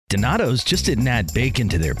Donato's just didn't add bacon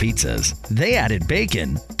to their pizzas. They added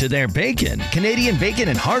bacon to their bacon. Canadian bacon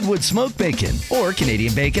and hardwood smoked bacon, or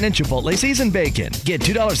Canadian bacon and Chipotle seasoned bacon. Get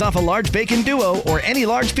 $2 off a large bacon duo or any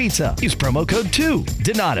large pizza. Use promo code 2.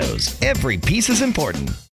 Donato's. Every piece is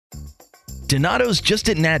important. Donato's just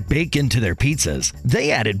didn't add bacon to their pizzas.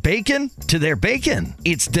 They added bacon to their bacon.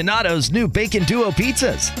 It's Donato's new Bacon Duo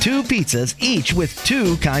pizzas. 2 pizzas, each with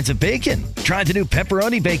 2 kinds of bacon. Try the new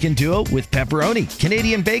Pepperoni Bacon Duo with pepperoni,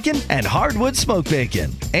 Canadian bacon, and hardwood smoked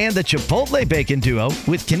bacon. And the Chipotle Bacon Duo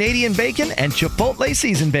with Canadian bacon and Chipotle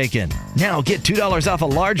seasoned bacon. Now get $2 off a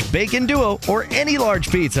large Bacon Duo or any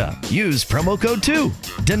large pizza. Use promo code 2.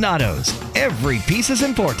 Donato's. Every piece is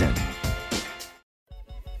important.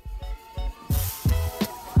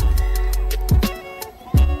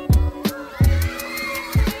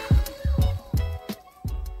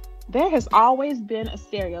 There has always been a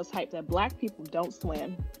stereotype that Black people don't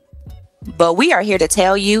swim. But we are here to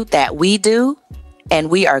tell you that we do, and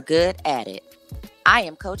we are good at it. I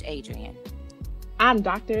am Coach Adrienne. I'm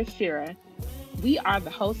Dr. Asherah. We are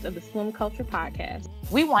the hosts of the Swim Culture Podcast.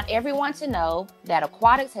 We want everyone to know that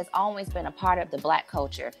aquatics has always been a part of the Black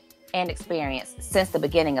culture and experience since the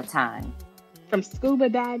beginning of time. From scuba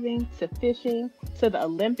diving to fishing to the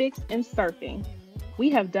Olympics and surfing, we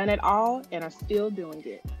have done it all and are still doing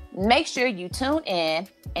it. Make sure you tune in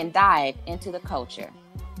and dive into the culture.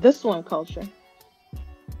 The Swim Culture.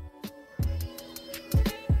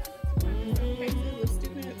 The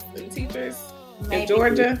students and teachers in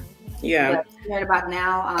Georgia. Yeah. You heard about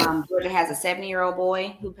now, Georgia has a 70-year-old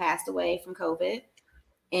boy who passed away from COVID,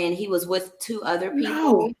 and he was with 2 other people.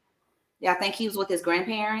 No. Yeah, I think he was with his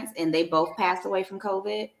grandparents, and they both passed away from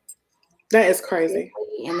COVID. That is crazy.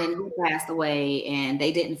 And then he passed away, and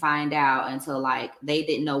they didn't find out until they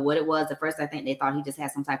didn't know what it was. At first, I think they thought he just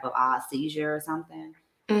had some type of odd seizure or something.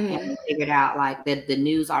 Mm-hmm. And they figured out the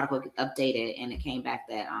news article updated, and it came back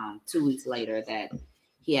that 2 weeks later that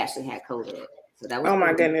he actually had COVID. So that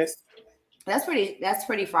was goodness. That's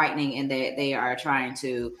pretty frightening, and they are trying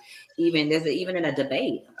to even in a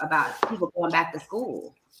debate about people going back to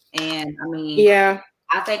school. And I mean, yeah.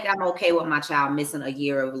 I think I'm okay with my child missing a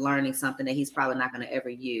year of learning something that he's probably not going to ever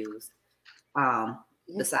use.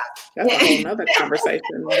 Besides, that's a whole nother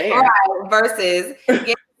conversation there. Right, versus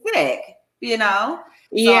getting sick, So,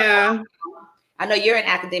 yeah. I know you're in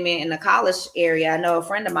academia in the college area. I know a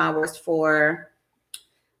friend of mine works for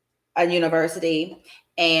a university,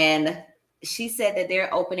 and she said that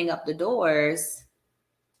they're opening up the doors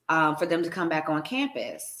for them to come back on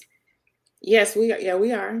campus. Yes, we are. Yeah,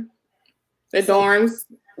 we are. The dorms,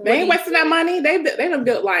 they ain't wasting that money. They done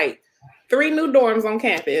built 3 new dorms on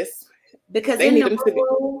campus. Because they in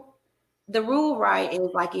the rule, right, is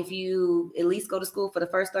if you at least go to school for the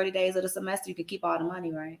first 30 days of the semester, you could keep all the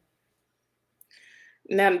money, right?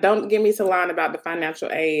 Now, don't get me to line about the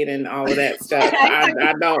financial aid and all of that stuff. I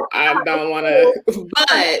don't want to.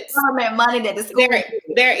 But government money that the school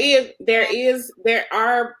there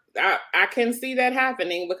are. I can see that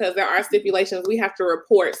happening because there are stipulations. We have to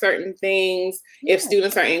report certain things if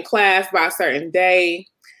students are in class by a certain day.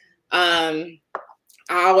 I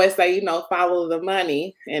always say, follow the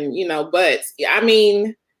money, and but I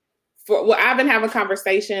mean, I've been having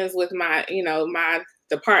conversations with my, my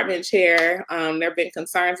department chair. There have been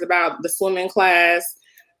concerns about the swimming class.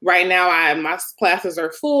 Right now, my classes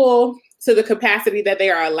are full to the capacity that they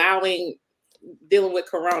are allowing, dealing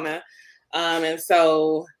with Corona, and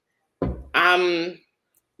so.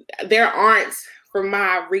 There aren't, from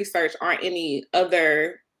my research, aren't any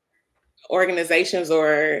other organizations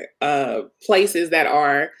or places that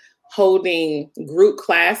are holding group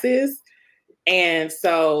classes. And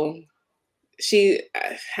so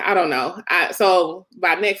I don't know. So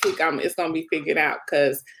by next week, it's going to be figured out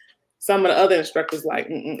because some of the other instructors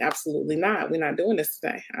absolutely not. We're not doing this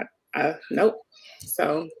today. Nope.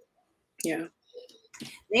 So, yeah.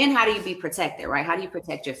 Then how do you be protected, right? How do you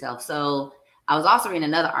protect yourself? So I was also reading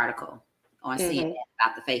another article on CNN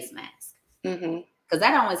about the face mask. Because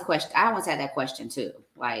I always had that question too.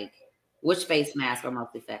 Which face masks are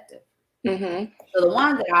most effective? So the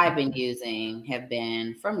ones that I've been using have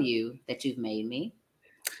been from you that you've made me.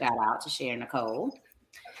 Shout out to Sharon Nicole.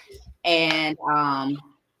 And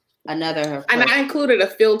another. And I included a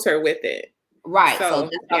filter with it. Right. So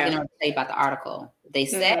that's what I was going to say about the article. They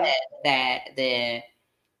said that the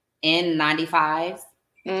N95s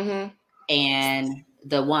and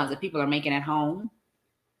the ones that people are making at home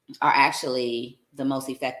are actually the most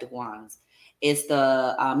effective ones. It's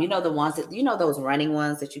the the ones that those running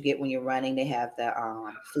ones that you get when you're running. They have the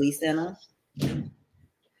fleece in them. You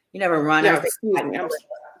never run. No, excuse me.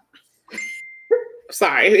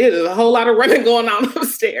 Sorry, it is a whole lot of running going on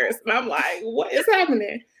upstairs. And I'm like, what is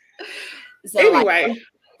happening? So anyway. Like,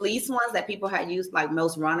 fleece ones that people had used, like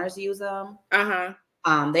most runners use them.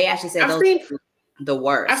 They actually said the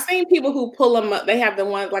worst. I've seen people who pull them up. They have the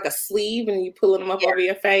ones like a sleeve and you pull them up over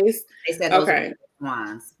your face. They said those are the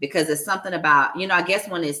ones because it's something about, I guess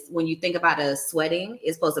when you think about the sweating,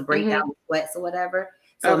 it's supposed to break down the sweats or whatever.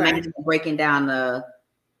 So imagine breaking down the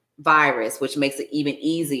virus, which makes it even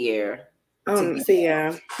easier.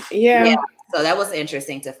 Yeah. So that was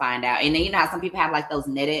interesting to find out. And then how some people have like those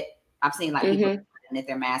knitted. I've seen like people knit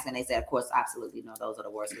their masks, and they said, of course, absolutely no, those are the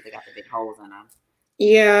worst because they got the big holes in them.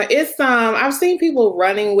 Yeah, it's I've seen people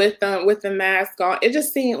running with the mask on. It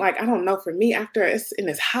just seemed like, I don't know, for me, after it's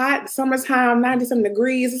hot summertime, 90-some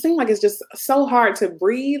degrees, it seemed like it's just so hard to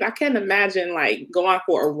breathe. I can't imagine like going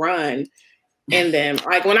for a run and then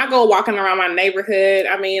like when I go walking around my neighborhood,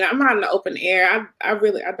 I mean, I'm not in the open air. I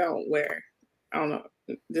don't wear, I don't know,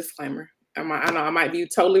 disclaimer. I know I might be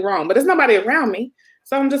totally wrong, but there's nobody around me.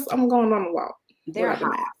 So I'm going on a walk. They're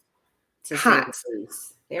hot. Hot.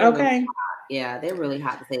 They're okay. Really hot. Yeah, they're really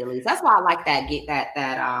hot to say the least. That's why I like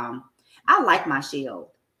I like my shield.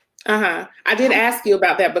 I did ask you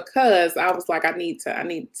about that because I was like, I need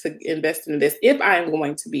to invest in this if I am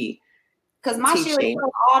going to be. Because my shield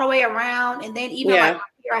goes all the way around, and then even like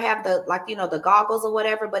here I have the goggles or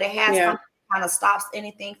whatever, but it has something that kind of stops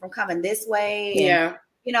anything from coming this way. And,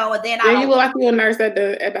 and then you look like you're a nurse at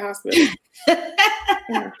the hospital.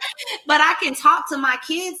 But I can talk to my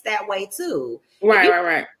kids that way too.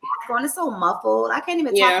 Right. It's so muffled. I can't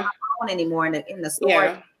even talk to my phone anymore in the store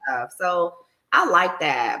and stuff. So I like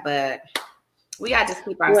that, but we gotta just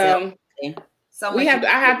keep ourselves. I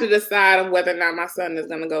have to decide whether or not my son is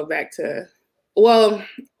gonna go back to. Well,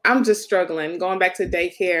 I'm just struggling going back to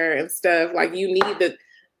daycare and stuff. Like you need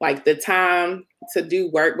the time to do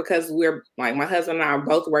work because we're like my husband and I are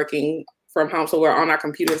both working from home, so we're on our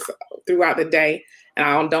computers throughout the day, and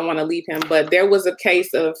I don't want to leave him. But there was a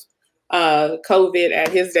case of COVID at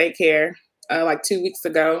his daycare like 2 weeks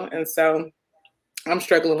ago, and so I'm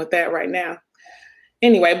struggling with that right now.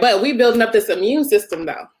 Anyway, but we building up this immune system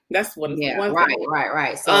though. That's one thing.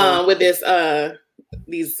 Right. So with this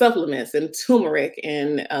these supplements and turmeric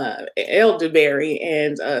and elderberry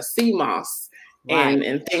and sea moss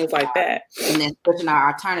and things like that, and then switching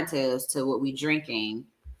our alternatives to what we drinking.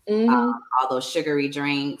 All those sugary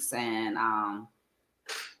drinks and all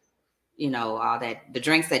that, the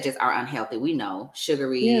drinks that just are unhealthy. We know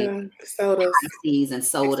sugary sodas, teas and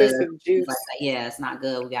sodas. Juice. Like that. Yeah, it's not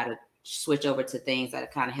good. We got to switch over to things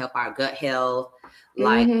that kind of help our gut health.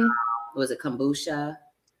 Like was it kombucha?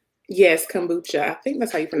 Yes, kombucha. I think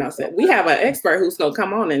that's how you pronounce it. We have an expert who's gonna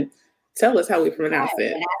come on and tell us how we pronounce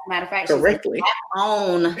it. As a matter of fact, correctly. She's her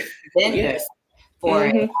own vendor for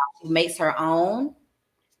it. She makes her own.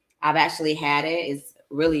 I've actually had it. It's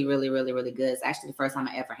really, really, really, really good. It's actually the first time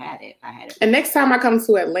I ever had it. And next time I come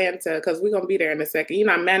to Atlanta, because we're going to be there in a second,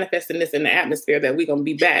 I'm manifesting this in the atmosphere that we're going to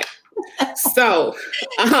be back. So,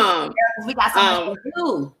 we got something to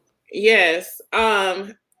do. Yes.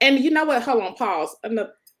 And you know what? Hold on, pause.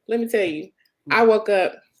 Let me tell you. I woke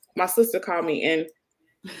up, my sister called me, and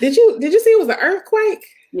did you see it was an earthquake?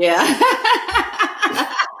 Yeah.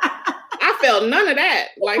 I felt none of that.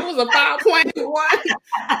 Like it was a 5.1.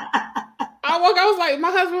 I was like, my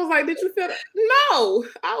husband was like, did you feel that? No,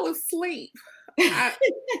 I was asleep. I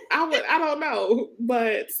don't know,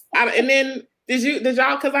 but and then did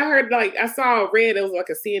y'all? Because I heard I read it was like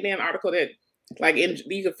a CNN article that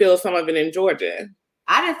you could feel some of it in Georgia.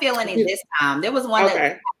 I didn't feel any this time. There was one that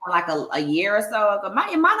happened like a year or so ago.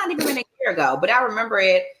 It might not even been a year ago, but I remember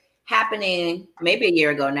it happening maybe a year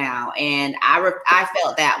ago now, and I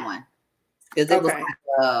felt that one. Because it was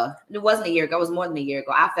it wasn't a year ago. It was more than a year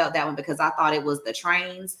ago. I felt that one because I thought it was the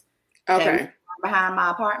trains behind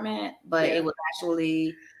my apartment, but it was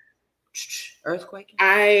actually earthquake.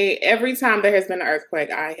 Every time there has been an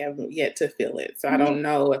earthquake, I have yet to feel it. So I don't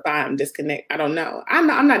know if I'm disconnected. I don't know. I'm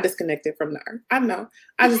not disconnected from the earth. I know.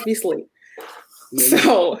 I just be asleep. Yeah,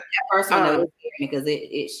 so that first one was scary because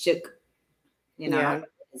it shook. What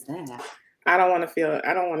is that? I don't want to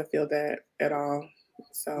feel that at all.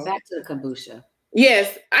 So back to the kombucha.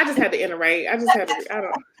 Yes, I just had to iterate.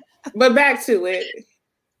 But back to it.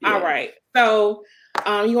 Yeah. All right. So,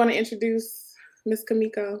 you want to introduce Miss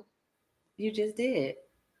Kemiko? You just did.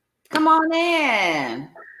 Come on in.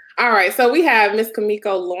 All right. So we have Miss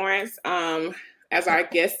Kemiko Lawrence as our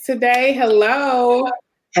guest today. Hello.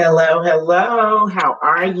 Hello. How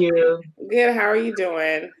are you? Good. How are you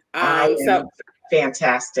doing?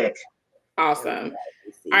 Fantastic. Awesome.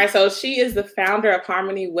 All right, so she is the founder of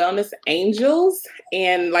Harmony Wellness Angels.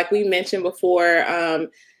 And like we mentioned before,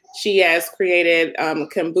 she has created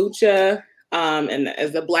Kemboocha and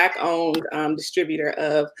as a Black owned distributor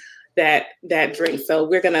of that drink. So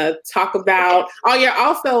we're going to talk about, you're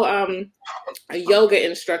also a yoga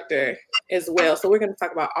instructor as well. So we're going to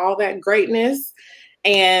talk about all that greatness.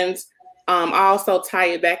 And also tie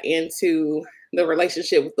it back into the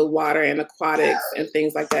relationship with the water and aquatics and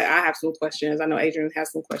things like that. I have some questions. I know Adrienne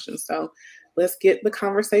has some questions. So let's get the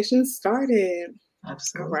conversation started.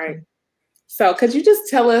 Absolutely. All right. So could you just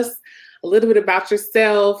tell us a little bit about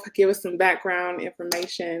yourself? Give us some background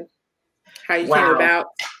information, how you came about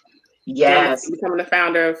becoming the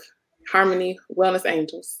founder of Harmony Wellness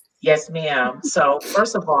Angels. Yes, ma'am. So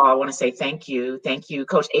first of all, I want to say thank you. Thank you.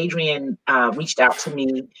 Coach Adrienne reached out to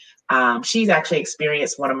me. She's actually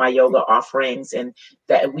experienced one of my yoga offerings and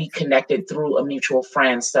that we connected through a mutual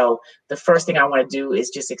friend. So the first thing I want to do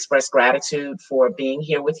is just express gratitude for being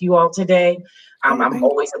here with you all today. I'm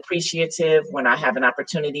always appreciative when I have an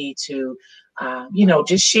opportunity to,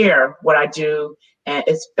 just share what I do. And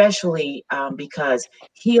especially because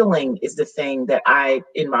healing is the thing that I,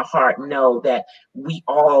 in my heart, know that we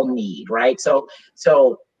all need, right? So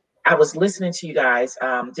I was listening to you guys,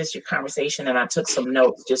 just your conversation, and I took some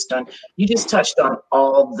notes you just touched on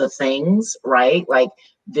all the things, right? Like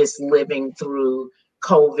this living through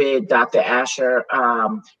COVID, Dr. Asher,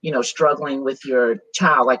 struggling with your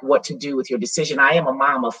child, like what to do with your decision. I am a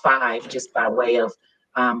mom of 5, just by way of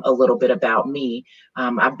a little bit about me.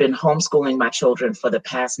 I've been homeschooling my children for the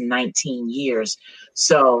past 19 years.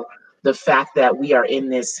 So the fact that we are in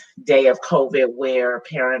this day of COVID where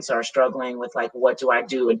parents are struggling with like, what do I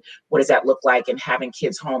do? And what does that look like? And having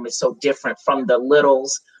kids home is so different from the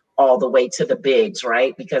littles all the way to the bigs,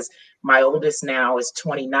 right? Because my oldest now is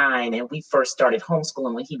 29 and we first started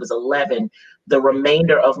homeschooling when he was 11. The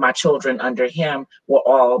remainder of my children under him were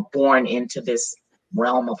all born into this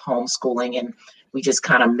realm of homeschooling, and we just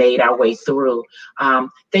kind of made our way through.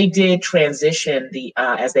 They did transition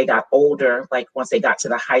as they got older, like once they got to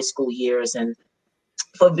the high school years, and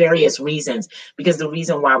for various reasons, because the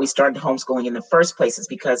reason why we started homeschooling in the first place is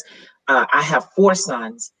because I have 4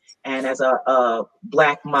 sons. And as a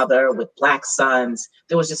Black mother with Black sons,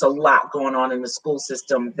 there was just a lot going on in the school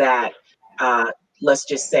system that let's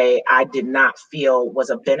just say I did not feel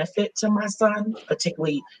was a benefit to my son,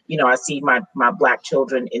 particularly, I see my Black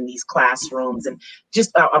children in these classrooms, and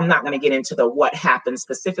just, I'm not going to get into the what happened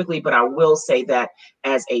specifically, but I will say that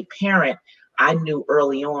as a parent, I knew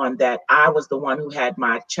early on that I was the one who had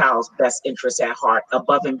my child's best interests at heart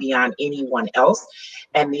above and beyond anyone else.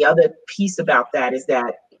 And the other piece about that is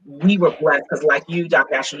that we were blessed because like you,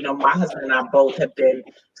 Dr. Asher, my husband and I both have been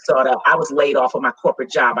I was laid off of my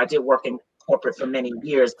corporate job. I did work in corporate for many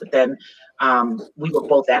years, but then we were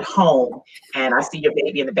both at home, and I see your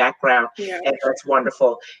baby in the background, and that's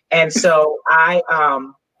wonderful. And so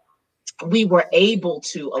we were able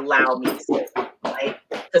to allow me to, right?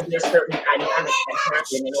 Because there's certain dynamics that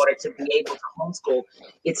happen in order to be able to homeschool.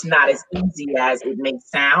 It's not as easy as it may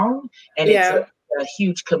sound, and it's a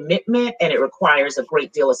huge commitment, and it requires a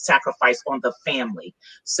great deal of sacrifice on the family.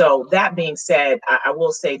 So that being said, I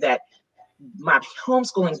will say that my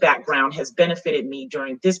homeschooling background has benefited me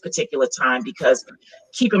during this particular time because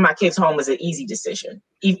keeping my kids home is an easy decision.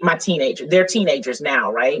 Even they're teenagers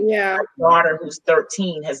now, right? Yeah. My daughter, who's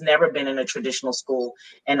 13, has never been in a traditional school,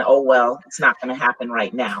 and it's not going to happen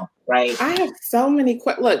right now, right? I have so many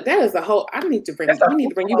look, that is we need to bring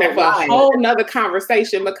you back for a whole nother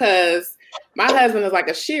conversation, because my husband is like,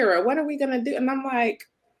 Asherah, what are we going to do? And I'm like,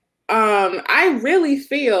 I really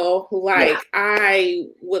feel like I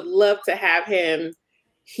would love to have him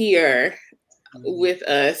here with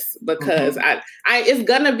us, because it's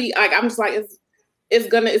gonna be like, I'm just like,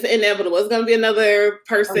 it's inevitable. It's gonna be another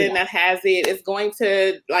person that has it. It's going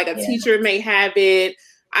to, like, a teacher may have it.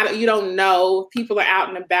 You don't know. People are out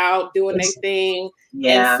and about doing their thing.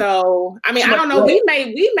 Yeah. And so, I mean, I don't know. We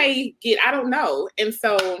may get, I don't know. And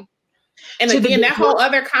so, and again, that whole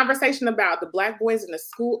other conversation about the Black boys in the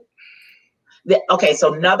school. Okay,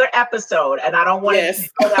 so another episode, and I don't want to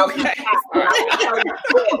go down. Okay. I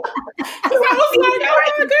was like, oh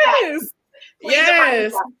my goodness.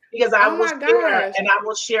 Yes. Because I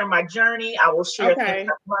will share my journey. I will share things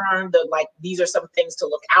I've learned. These are some things to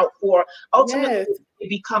look out for. Ultimately, it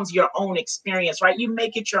becomes your own experience, right? You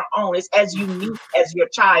make it your own. It's as unique as your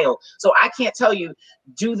child. So I can't tell you,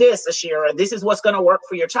 do this, Asherah. This is what's going to work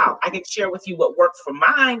for your child. I can share with you what worked for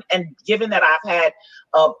mine. And given that I've had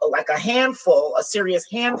a serious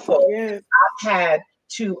handful, I've had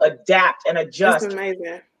to adapt and adjust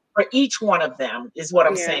for each one of them, is what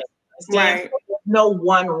I'm saying. Right. There's no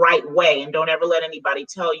one right way, and don't ever let anybody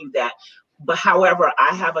tell you that. But however,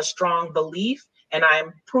 I have a strong belief, and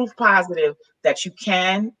I'm proof positive that you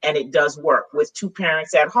can, and it does work with two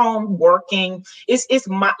parents at home working. It's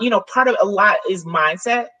my, part of a lot is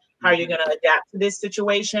mindset, how you're going to adapt to this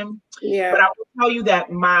situation. Yeah. But I will tell you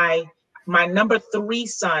that my number 3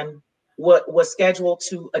 son was scheduled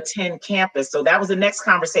to attend campus. So that was the next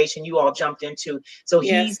conversation you all jumped into. So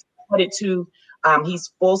he's headed to,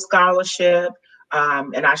 he's full scholarship.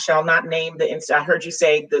 And I shall not name I heard you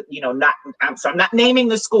say that, so I'm not naming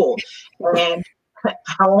the school, and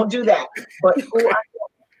I won't do that. But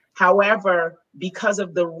however, because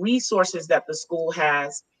of the resources that the school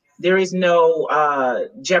has, there is no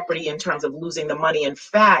jeopardy in terms of losing the money. In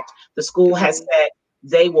fact, the school has said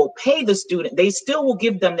they will pay the student. They still will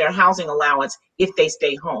give them their housing allowance if they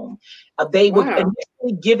stay home. They were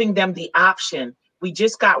initially giving them the option. We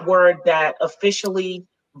just got word that officially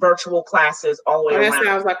virtual classes all the way around.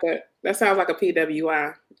 That sounds like a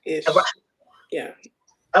PWI-ish. Yeah.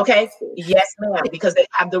 Okay. Yes, ma'am. Because they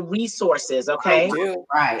have the resources. Okay.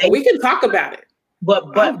 Right. We can talk about it.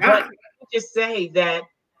 But just say that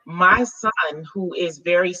my son, who is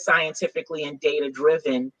very scientifically and data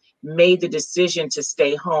driven, made the decision to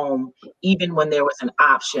stay home even when there was an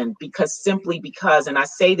option, because and I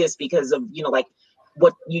say this because of, like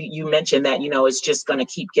what you mentioned, that, it's just going to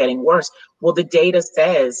keep getting worse. Well, the data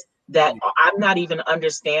says that I'm not even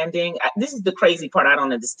understanding. This is the crazy part I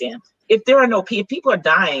don't understand. If people are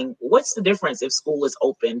dying, what's the difference if school is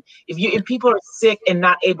open? If people are sick and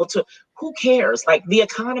not able to, who cares? Like the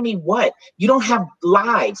economy, what? You don't have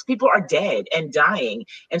lives. People are dead and dying.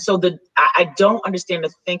 And so I don't understand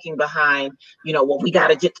the thinking behind, well, we got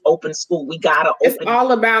to get to open school. We got to open. It's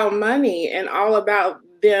all about money and all about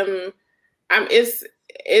them.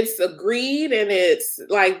 It's a greed, and it's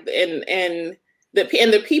like, and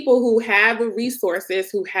the people who have the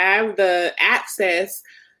resources, who have the access,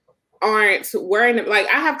 aren't worrying. Like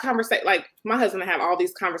I have conversations, like my husband and I have all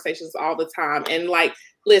these conversations all the time. And like,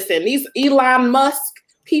 listen, these Elon Musk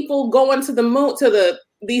people going to the moon, to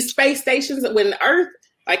these space stations, when Earth,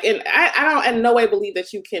 like, and I don't in no way believe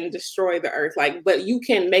that you can destroy the Earth, like, but you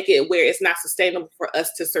can make it where it's not sustainable for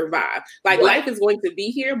us to survive. Like life is going to be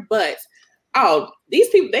here, but these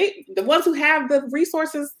people, the ones who have the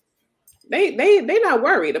resources, they not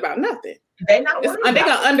worried about nothing. They're not worried. They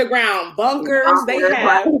got underground bunkers. They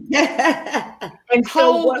have and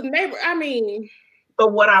whole neighbor.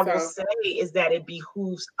 But what I will say is that it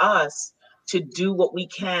behooves us to do what we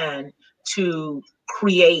can to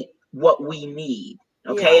create what we need.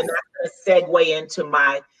 Okay, and that's going to segue into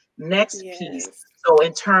my next piece. So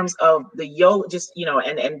in terms of the yoga, just,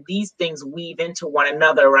 and these things weave into one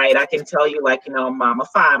another, right? I can tell you, like, I'm mom of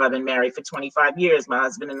 5. I've been married for 25 years. My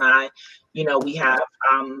husband and I,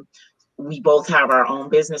 we both have our own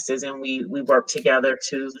businesses, and we work together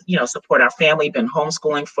to, support our family, been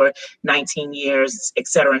homeschooling for 19 years, et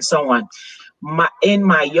cetera, and so on. In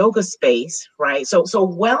my yoga space, right? So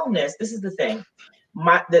wellness, this is the thing.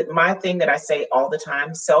 My thing that I say all the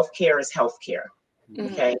time, self-care is healthcare.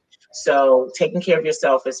 Okay. So taking care of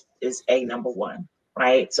yourself is number 1,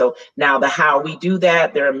 right? So now the how we do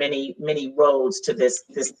that, there are many, many roads to this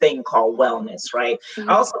thing called wellness, right?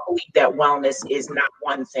 I also believe that wellness is not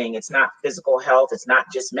one thing. It's not physical health. It's not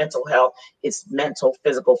just mental health. It's mental,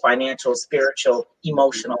 physical, financial, spiritual,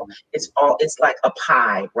 emotional. It's like a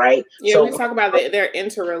pie, right? Yeah, so we talk about that. They're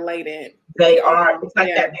interrelated. They are. It's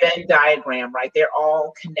like that Venn diagram, right? They're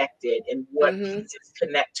all connected, and what pieces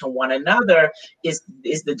connect to one another is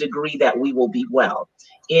the degree that we will be well.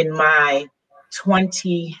 In my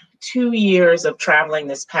 22 years of traveling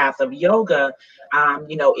this path of yoga,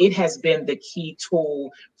 it has been the key tool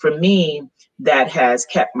for me that has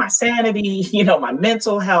kept my sanity, my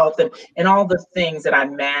mental health, and all the things that I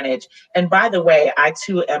manage. And by the way, I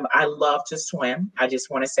love to swim. I just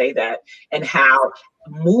want to say that, and how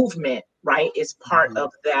movement, right, is part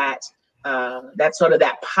of that sort of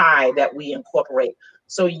that pie that we incorporate.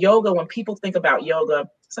 So yoga, when people think about yoga,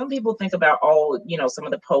 some people think about some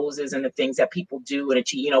of the poses and the things that people do and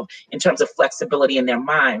achieve, in terms of flexibility in their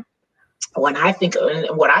mind. When I think,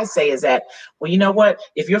 what I say is that, well, you know what?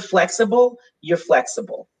 If you're flexible, you're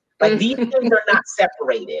flexible. Like these things are not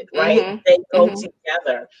separated, right? They go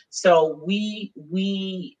together. So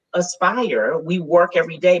we aspire, we work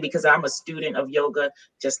every day, because I'm a student of yoga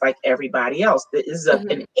just like everybody else. This is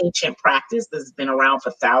an ancient practice that's been around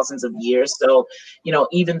for thousands of years. So,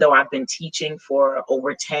 even though I've been teaching for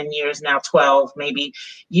over 10 years now, 12 maybe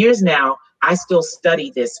years now, I still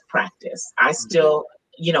study this practice. I still,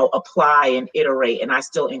 apply and iterate, and I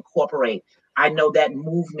still incorporate. I know that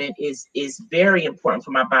movement is very important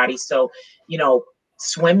for my body. So,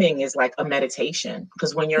 swimming is like a meditation,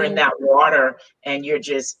 because when you're in that water and you're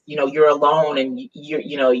just, you're alone, and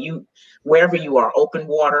you wherever you are, open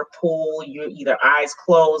water, pool, you're either eyes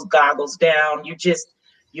closed, goggles down,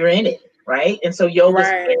 you're in it, right? And so yoga is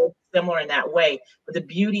very similar in that way. But the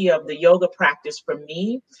beauty of the yoga practice for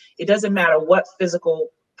me, it doesn't matter what physical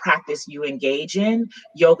practice you engage in,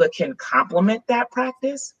 yoga can complement that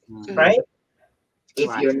practice, right?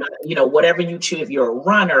 If you're not, whatever you choose, if you're a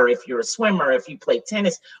runner, if you're a swimmer, if you play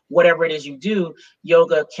tennis, whatever it is you do,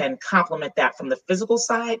 yoga can complement that from the physical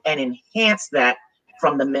side and enhance that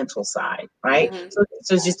from the mental side, right? So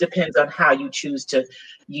it just depends on how you choose to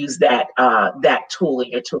use that tool in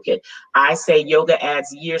your toolkit. I say yoga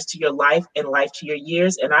adds years to your life and life to your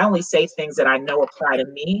years, and I only say things that I know apply to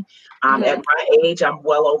me. At my age, I'm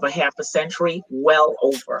well over half a century, well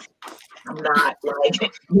over. I'm not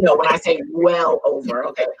like, when I say well over,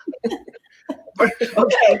 okay.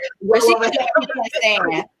 Okay, well over half a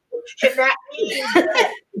century. And that means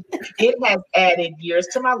it has added years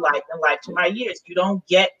to my life and life to my years. You don't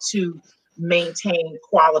get to maintain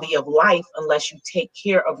quality of life unless you take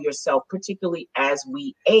care of yourself, particularly as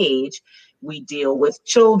we age. We deal with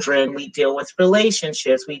children, we deal with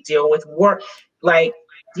relationships, we deal with work. Like,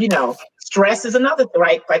 stress is another,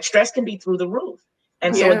 right? Like stress can be through the roof.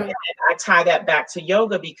 And so again, I tie that back to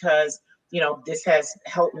yoga because, this has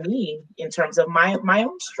helped me in terms of my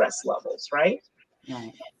own stress levels, right?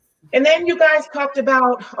 Right. And then you guys talked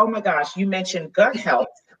about, oh my gosh, you mentioned gut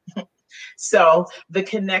health. So the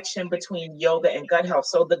connection between yoga and gut health.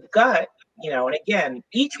 So the gut, and again,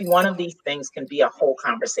 each one of these things can be a whole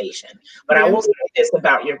conversation. But I will say this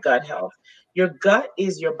about your gut health. Your gut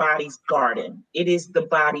is your body's garden. It is the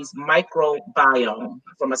body's microbiome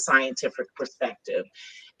from a scientific perspective.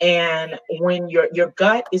 And when your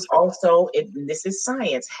gut is also, this is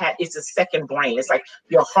science, it's a second brain. It's like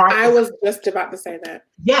your heart. I was just about to say that.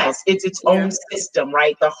 Yes, it's its own system,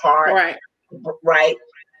 right? The heart, right?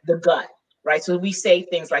 The gut, right? So we say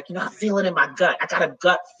things like, I feel it in my gut. I got a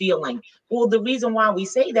gut feeling. Well, the reason why we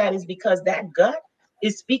say that is because that gut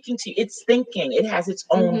is speaking to, it's thinking, it has its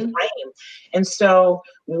own brain. And so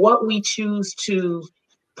what we choose to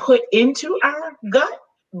put into our gut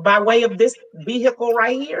by way of this vehicle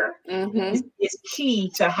right here is key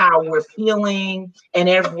to how we're feeling and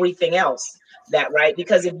everything else right?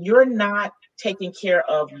 Because if you're not taking care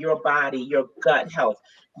of your body, your gut health,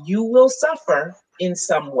 you will suffer in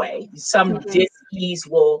some way. Some dis-ease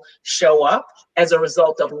will show up as a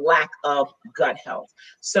result of lack of gut health.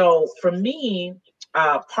 So for me,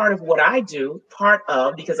 part of what I do,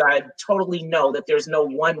 because I totally know that there's no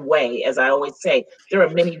one way, as I always say, there are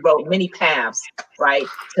many paths, right,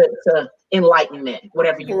 to enlightenment,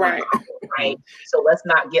 whatever you want, right? So let's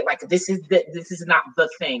not get like, this is not the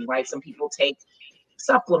thing, right? Some people take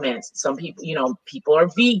supplements. Some people, people are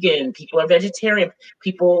vegan, people are vegetarian,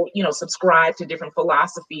 people, subscribe to different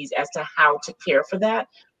philosophies as to how to care for that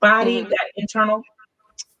body, that internal.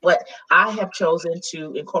 But I have chosen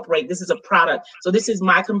to incorporate, this is a product. So this is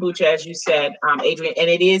my kombucha, as you said, Adrienne, and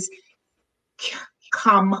it is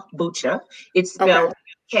kombucha. It's spelled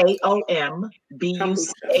Kombucha.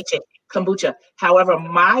 Kombucha. However,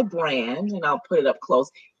 my brand, and I'll put it up close,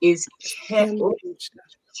 is Kemboocha.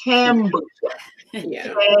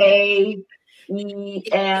 Yeah. K-E-M-B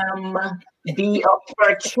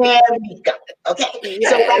for Kemiko. Okay. Yes.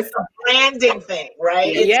 So that's a branding thing,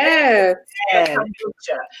 right? Yes.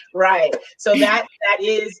 Kombucha. Right. So that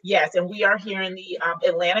is, yes. And we are here in the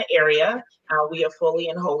Atlanta area. We are fully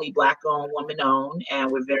and wholly Black owned, woman owned,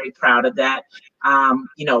 and we're very proud of that.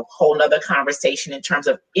 Whole nother conversation in terms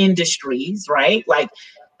of industries, right? Like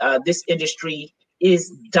this industry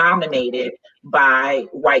is dominated by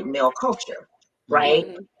white male culture, right?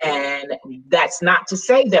 And that's not to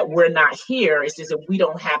say that we're not here. It's just that we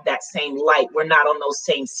don't have that same light. We're not on those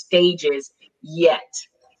same stages yet.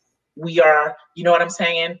 We are, you know what I'm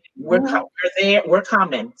saying? We're there, we're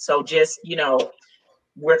coming. So just,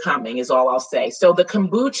 we're coming is all I'll say. So the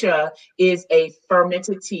kombucha is a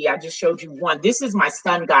fermented tea. I just showed you one. This is my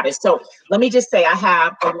sun goddess. So let me just say I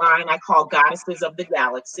have a line I call Goddesses of the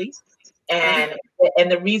Galaxy. And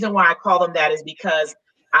the reason why I call them that is because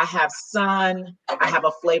I have sun, I have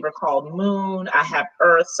a flavor called moon, I have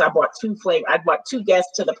earth. So I brought two flavors. I brought two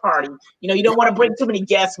guests to the party. You don't want to bring too many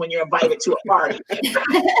guests when you're invited to a party.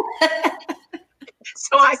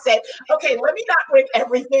 So I said, okay, let me not bring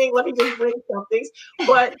everything. Let me just bring some things.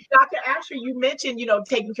 But Dr. Asher, you mentioned,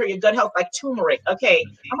 taking care of your gut health, like turmeric. Okay.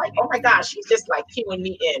 I'm like, oh my gosh, she's just like cueing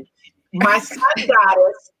me in. My sun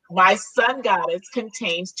goddess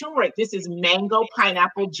contains turmeric. This is mango,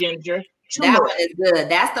 pineapple, ginger, That one is good.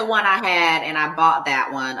 That's the one I had, and I bought that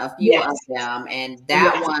one, a few of them, and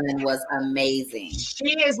that one was amazing.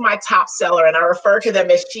 She is my top seller, and I refer to them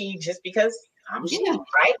as she just because I'm she,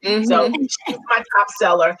 right? Mm-hmm. So she's my top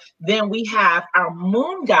seller. Then we have our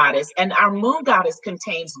Moon Goddess, and our Moon Goddess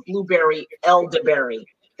contains blueberry elderberry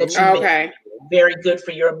that you make. Very good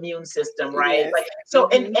for your immune system, right? Yes. Like so,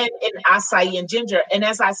 and acai and ginger. And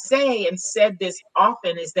as I say and said this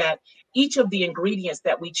often, is that each of the ingredients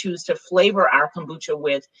that we choose to flavor our kombucha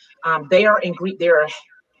with, they are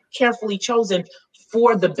carefully chosen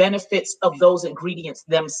for the benefits of those ingredients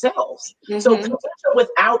themselves. Mm-hmm. So kombucha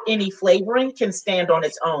without any flavoring can stand on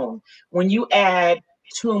its own. When you add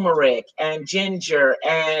turmeric and ginger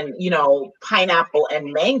and pineapple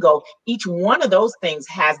and mango, each one of those things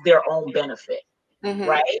has their own benefit,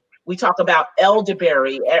 right? We talk about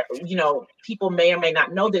elderberry. People may or may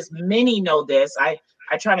not know this. Many know this. I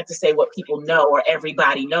try not to say what people know or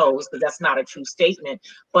everybody knows, because that's not a true statement.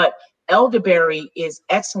 But elderberry is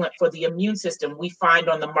excellent for the immune system. We find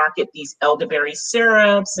on the market these elderberry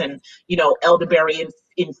syrups and, elderberry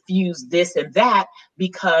infused this and that,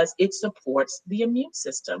 because it supports the immune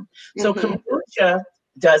system. So kombucha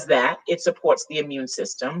does that. It supports the immune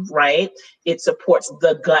system, right? It supports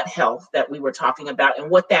the gut health that we were talking about.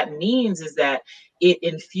 And what that means is that it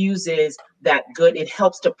infuses that good, it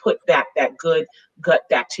helps to put back that good gut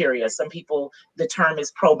bacteria. Some people, the term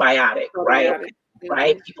is probiotic. Right?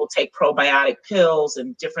 Right? People take probiotic pills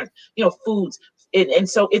and different, foods. And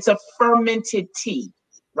so it's a fermented tea,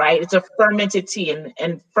 right? It's a fermented tea,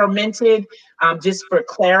 and fermented, just for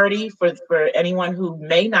clarity, for anyone who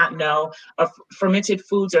may not know, fermented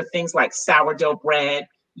foods are things like sourdough bread,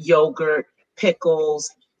 yogurt, pickles,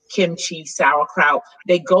 kimchi, sauerkraut.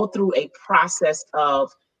 They go through a process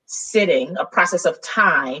of sitting, a process of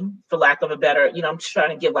time, for lack of a better, I'm just trying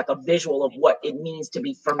to give like a visual of what it means to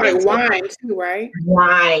be fermented. Like wine too, right?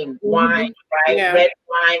 Wine, right? Yeah. Red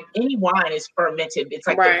wine, any wine is fermented. It's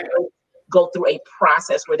like they go through a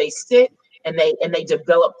process where they sit and they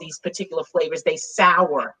develop these particular flavors. They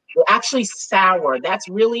sour. They actually sour. That's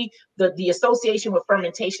really the association with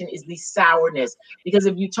fermentation is the sourness. Because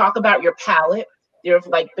if you talk about your palate, there are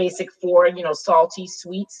like basic four, salty,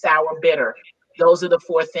 sweet, sour, bitter. Those are the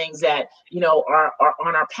four things that, are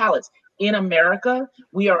on our palates. In America,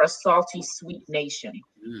 we are a salty, sweet nation.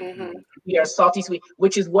 Mm-hmm. We are salty, sweet,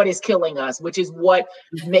 which is what is killing us, which is what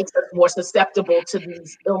makes us more susceptible to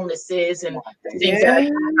these illnesses and things that are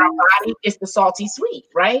our body. It's the salty, sweet,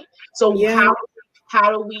 right? So how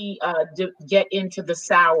do we get into the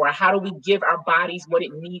sour? How do we give our bodies what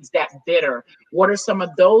it needs, that bitter? What are some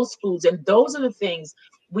of those foods? And those are the things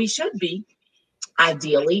we should be.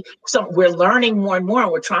 Ideally, so we're learning more and more,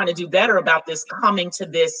 and we're trying to do better about this, coming to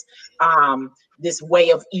this this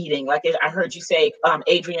way of eating. Like I heard you say,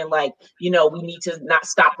 Adrienne, like, we need to not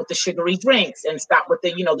stop with the sugary drinks and stop with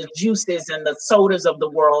the, the juices and the sodas of the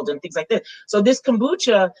world and things like that. So this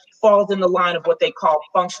kombucha falls in the line of what they call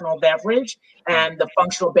functional beverage, and the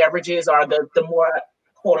functional beverages are the more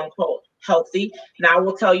quote unquote healthy. Now I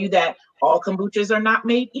will tell you that all kombuchas are not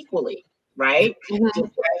made equally. Right? Mm-hmm.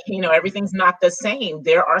 Just like, everything's not the same.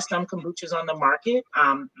 There are some kombuchas on the market.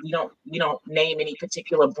 We don't name any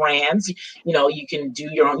particular brands. You can do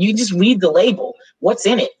your own. You just read the label. What's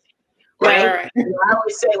in it? Right. I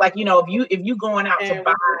always say, like, if you going out to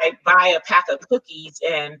buy a pack of cookies,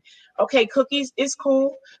 and okay, cookies is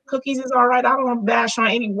cool. Cookies is all right. I don't want to bash on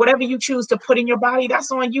whatever you choose to put in your body.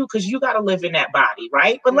 That's on you, because you got to live in that body,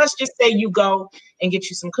 right? But let's just say you go and get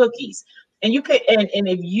you some cookies. And you pay, and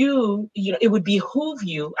if it would behoove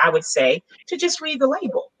you, I would say, to just read the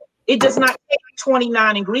label. It does not take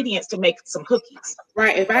 29 ingredients to make some cookies.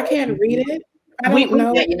 Right. If I can't read it, I don't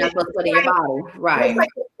know. You're not supposed to put in your body. Right. Like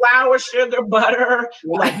flour, sugar, butter,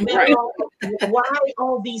 like milk. Why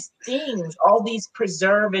all these things, all these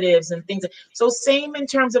preservatives and things? So same in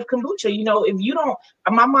terms of kombucha. If you don't,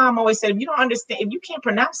 my mom always said, if you don't understand, if you can't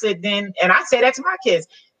pronounce it, then, and I say that to my kids,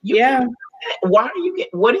 why are you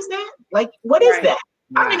what is that? Like, what is that?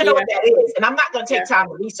 I don't even know what that is. And I'm not going to take time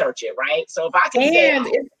to research it, right? So if I can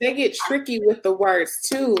they get tricky with the words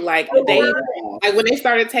too. Like when they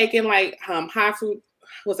started taking like high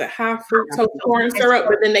fructose corn syrup,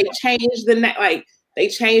 but then they changed the name, like they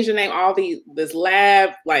changed the name, all this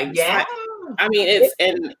lab, like I mean it's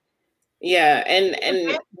and the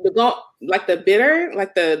bitter,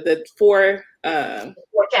 like the four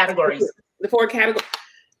categories. The four categories.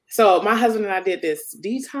 So my husband and I did this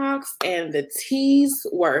detox, and the teas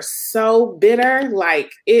were so bitter,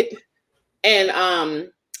 like it, and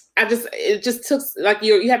it just took, like,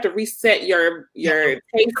 you have to reset your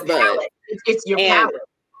taste bud. It's your palate.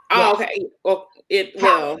 Oh, okay. Well, it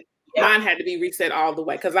will. Mine had to be reset all the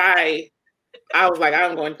way because I was like,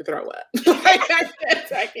 I'm going to throw up.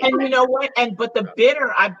 And you know what? But the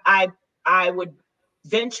bitter, I would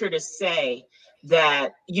venture to say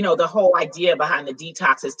that, the whole idea behind the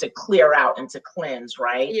detox is to clear out and to cleanse,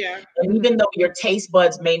 right? Yeah. And even though your taste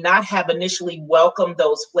buds may not have initially welcomed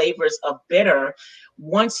those flavors of bitter,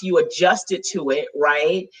 once you adjust it to it,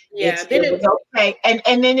 right? Yeah. It was okay.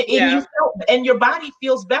 And then and your body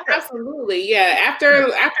feels better. Absolutely. Yeah. After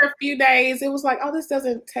a few days, it was like, oh, this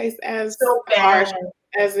doesn't taste as harsh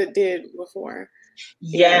as it did before.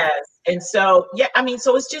 Yes. And so,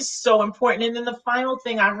 so it's just so important. And then the final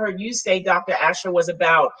thing I heard you say, Dr. Asher, was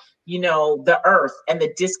about, the earth and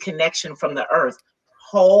the disconnection from the earth.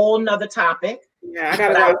 Whole nother topic. Yeah, I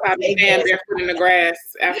gotta go outside and stand barefoot in the grass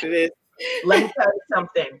after this. Let me tell you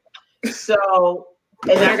something. So,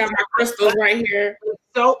 and I got my crystals right here. It's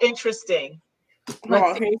so interesting.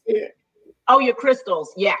 Oh, your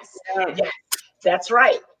crystals. Yes. Yes. That's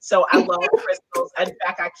right. So I love crystals. In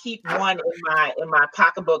fact, I keep one in my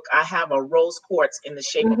pocketbook. I have a rose quartz in the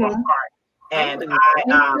shape of a heart, and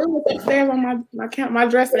upstairs on my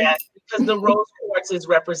dresser. Yes, because the rose quartz is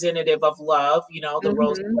representative of love. The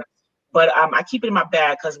rose quartz. But I keep it in my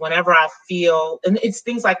bag because whenever I feel, and it's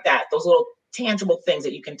things like that, those little tangible things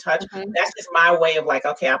that you can touch. That's just my way of like,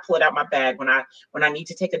 okay, I pull it out my bag when I need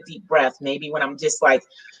to take a deep breath. Maybe when I'm just like,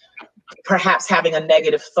 perhaps having a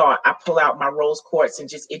negative thought, I pull out my rose quartz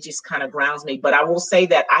and it just kind of grounds me. But I will say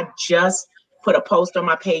that I just put a post on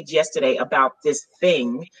my page yesterday about this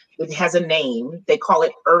thing. It has a name. They call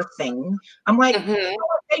it earthing. I'm like, they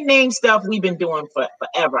name stuff we've been doing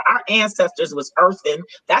forever. Our ancestors was earthing.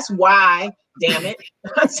 That's why, damn it,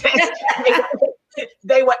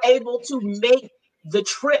 they were able to make the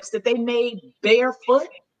trips that they made barefoot.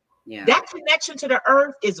 Yeah. That connection to the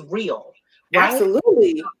earth is real. Right?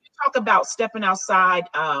 Absolutely. Talk about stepping outside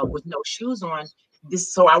with no shoes on.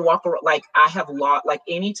 So I walk around, like I have lost, like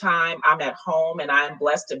anytime I'm at home and I am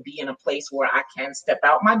blessed to be in a place where I can step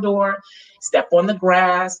out my door, step on the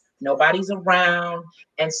grass, nobody's around.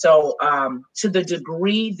 And so to the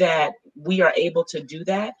degree that we are able to do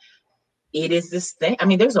that, it is this thing. I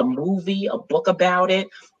mean, there's a movie, a book about it.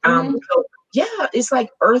 So yeah, it's like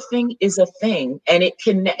earthing is a thing, and it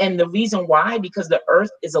can. And the reason why, because the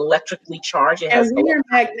earth is electrically charged. And we are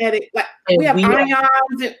magnetic. Like we have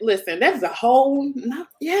ions. Listen, that's a whole.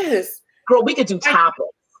 Yes, girl, we could do topics.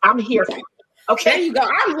 I'm here for you. Okay, there you go.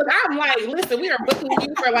 I'm like, listen, we are booking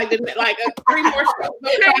you for like a 3 more shows.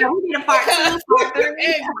 Okay? We need a part 2, part 3.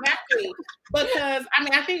 Exactly. Because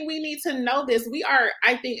I think we need to know this.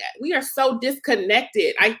 I think we are so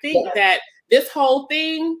disconnected. I think that this whole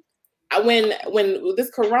thing, when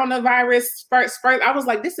this coronavirus first, I was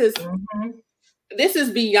like, this is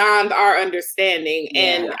beyond our understanding.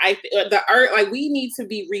 And the earth, like, we need to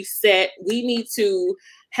be reset. We need to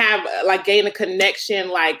have gain a connection.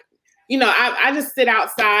 Like, I just sit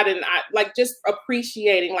outside and I like just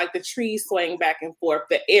appreciating like the trees swaying back and forth,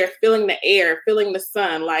 the air, feeling the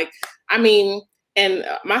sun. Like, and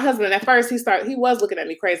my husband at first he was looking at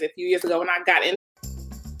me crazy a few years ago when I got in.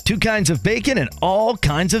 2 kinds of bacon and all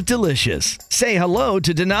kinds of delicious. Say hello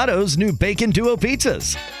to Donato's new Bacon Duo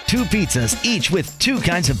pizzas. 2 pizzas, each with 2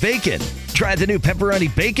 kinds of bacon. Try the new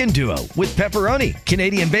Pepperoni Bacon Duo with pepperoni,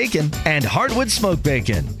 Canadian bacon, and hardwood smoked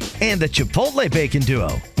bacon. And the Chipotle Bacon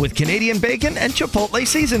Duo with Canadian bacon and Chipotle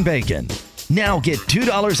seasoned bacon. Now get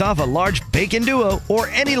 $2 off a large Bacon Duo or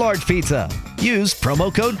any large pizza. Use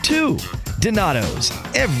promo code 2. Donato's.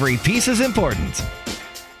 Every piece is important.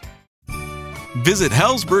 Visit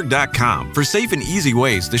Hellsberg.com for safe and easy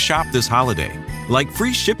ways to shop this holiday, like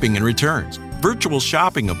free shipping and returns, virtual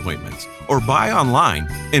shopping appointments, or buy online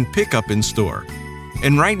and pick up in store.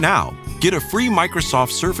 And right now, get a free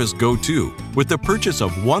Microsoft Surface Go 2 with the purchase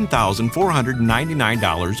of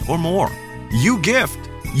 $1,499 or more. You gift,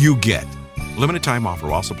 you get. Limited time offer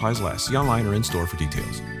while supplies last. See online or in store for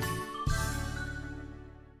details.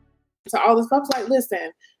 So all the folks like,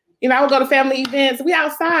 listen, I would go to family events. We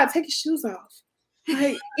outside, take your shoes off.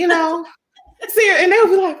 Like, see her, and they'll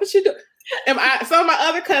be like, what you do? And some of my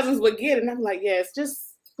other cousins would get it, and I'm like, yes,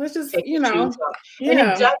 let's just, And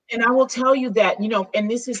I will tell you that, and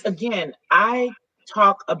this is, again, I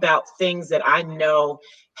talk about things that I know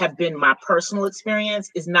have been my personal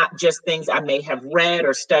experience, is not just things I may have read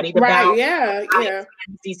or studied about. Right, yeah. I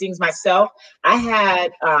experienced these things myself. I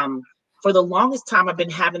had, for the longest time, I've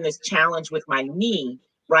been having this challenge with my knee.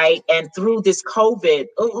 Right. And through this COVID,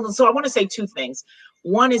 so I want to say 2 things.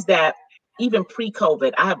 One is that even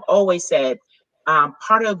pre-COVID, I have always said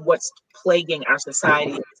part of what's plaguing our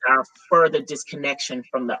society is our further disconnection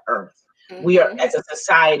from the earth. We are, as a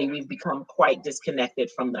society, we've become quite disconnected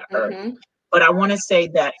from the earth. But I want to say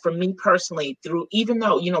that for me personally, through, even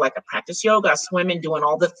though, like I practice yoga, I swim and doing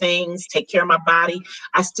all the things, take care of my body,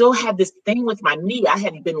 I still had this thing with my knee.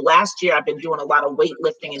 Last year, I've been doing a lot of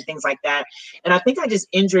weightlifting and things like that. And I think I just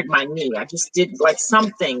injured my knee. I just did like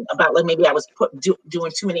something about, like, maybe I was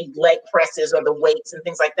doing too many leg presses or the weights and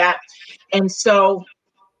things like that. And so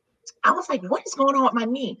I was like, what is going on with my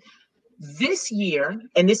knee? This year,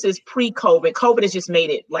 and this is pre-COVID, COVID has just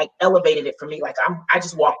made it, like, elevated it for me. Like, I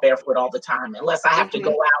just walk barefoot all the time, unless I have to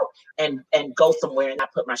go out and go somewhere and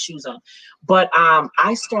not put my shoes on. But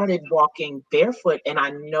I started walking barefoot and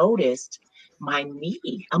I noticed my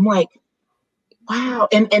knee. I'm like, wow.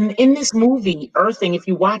 And in this movie, Earthing, if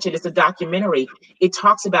you watch it, it's a documentary. It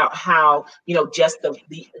talks about how, just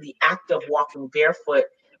the act of walking barefoot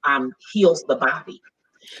heals the body.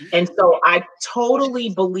 And so I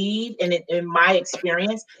totally believe in my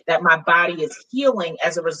experience that my body is healing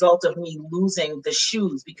as a result of me losing the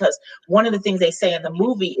shoes, because one of the things they say in the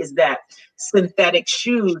movie is that synthetic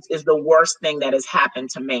shoes is the worst thing that has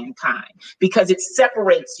happened to mankind, because it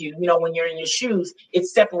separates you, when you're in your shoes, it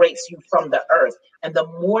separates you from the earth. And the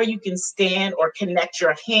more you can stand or connect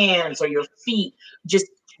your hands or your feet, just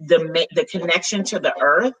the connection to the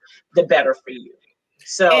earth, the better for you.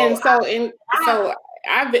 I'm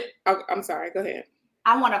sorry, go ahead.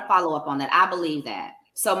 I want to follow up on that. I believe that.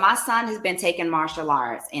 So my son has been taking martial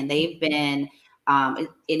arts, and they've been, it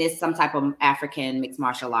is some type of African mixed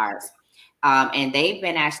martial arts. And they've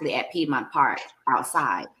been actually at Piedmont Park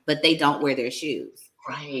outside, but they don't wear their shoes.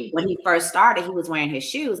 Right. When he first started, he was wearing his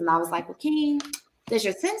shoes. And I was like, well, King, does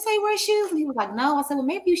your sensei wear shoes? And he was like, no. I said, well,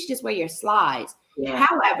 maybe you should just wear your slides. Yeah.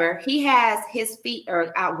 However, he has, his feet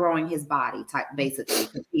are outgrowing his body type, basically,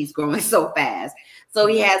 because he's growing so fast. So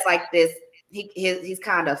he has like this, he's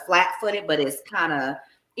kind of flat-footed, but it's kind of,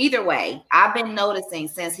 either way, I've been noticing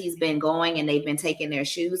since he's been going and they've been taking their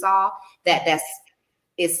shoes off,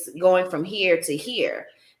 it's going from here to here.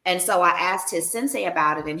 And so I asked his sensei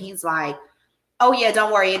about it, and he's like, oh yeah,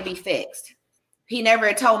 don't worry, it'll be fixed. He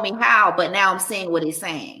never told me how, but now I'm seeing what he's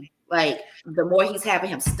saying. Like, the more he's having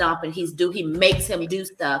him stump and he makes him do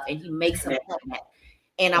stuff, and he makes him plan.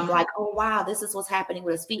 And I'm like, oh wow, this is what's happening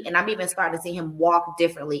with his feet. And I'm even starting to see him walk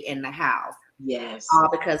differently in the house. Yes. All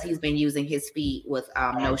because he's been using his feet with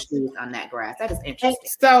no shoes on that grass. That is interesting.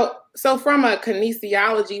 So from a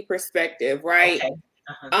kinesiology perspective, right?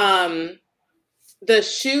 Okay. The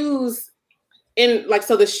shoes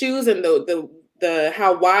the shoes and the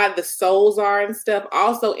how wide the soles are and stuff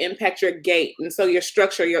also impact your gait. And so your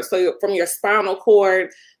structure, from your spinal cord,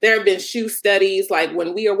 there have been shoe studies, like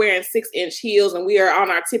when we are wearing 6-inch heels and we are on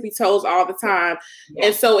our tippy toes all the time. Yeah.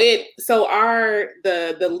 And so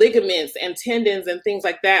the ligaments and tendons and things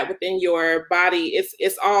like that within your body,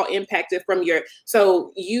 it's all impacted from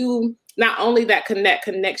so you, not only that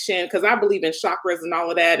connection, because I believe in chakras and all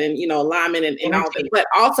of that, and, alignment and all that, but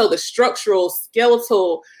also the structural,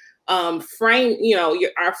 skeletal frame,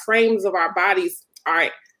 our frames of our bodies are,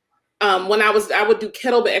 when I would do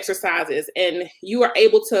kettlebell exercises, and you are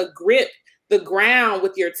able to grip the ground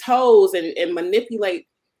with your toes and manipulate,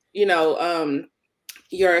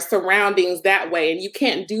 your surroundings that way. And you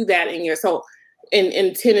can't do that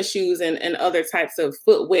in tennis shoes and other types of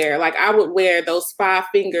footwear. Like, I would wear those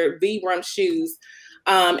 5-finger Vibram shoes.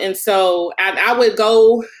 And so I would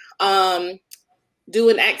go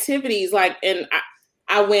doing activities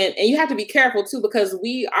I went, and you have to be careful too, because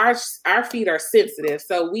our feet are sensitive.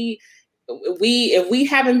 So if we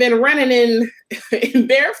haven't been running in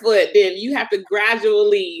barefoot, then you have to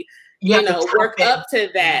gradually, work up to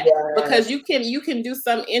that. Yeah. Because you can do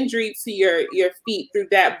some injury to your feet through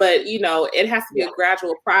that, but it has to be a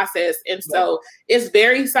gradual process. And so it's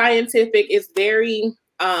very scientific. It's very,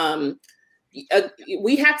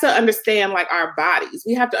 we have to understand our bodies.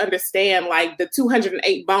 We have to understand the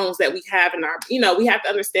 208 bones that we have in our, we have to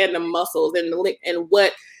understand the muscles and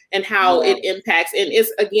how it impacts. And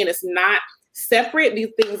it's not separate. These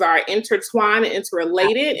things are intertwined and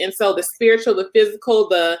interrelated. And so the spiritual, the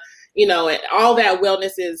physical, and all that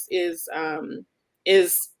wellness is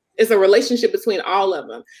a relationship between all of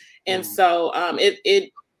them. And so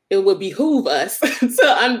it would behoove us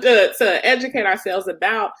to educate ourselves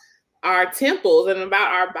about our temples and about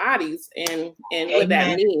our bodies and what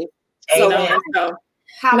that means. So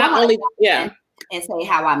how not only and say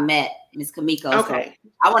how I met Ms. Kemiko. Okay. So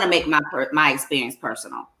I want to make my experience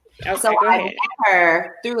personal. Okay, so I met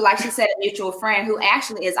her through, like she said, a mutual friend who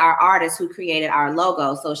actually is our artist who created our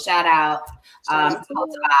logo. So shout out to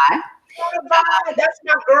Totai. That's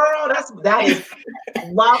my girl. That is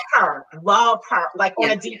love her. Like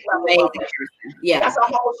on a deep level. Amazing person. Yeah. That's a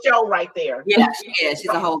whole show right there. Yeah, she is. She's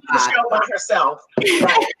a whole show by herself.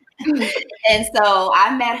 Right. And so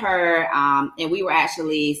I met her, and we were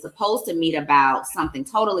actually supposed to meet about something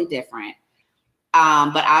totally different.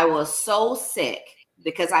 But I was so sick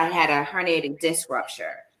because I had a herniated disc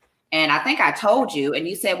rupture. And I think I told you, and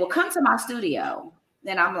you said, well, come to my studio.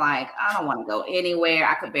 Then I'm like, I don't want to go anywhere.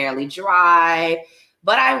 I could barely drive.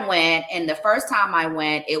 But I went, and the first time I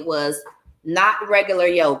went, it was not regular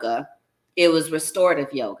yoga. It was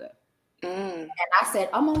restorative yoga. And I said,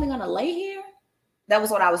 I'm only going to lay here. That was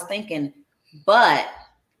what I was thinking. But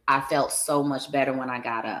I felt so much better when I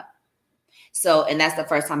got up. So, and that's the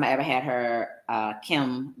first time I ever had her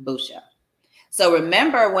Kemboocha. So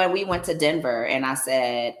remember when we went to Denver and I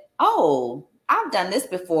said, oh, I've done this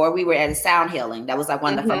before. We were at a sound healing. That was like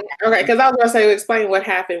one of the first. Okay, because I was going to say, explain what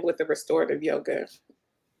happened with the restorative yoga.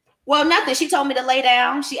 Well, nothing. She told me to lay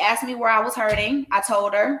down. She asked me where I was hurting. I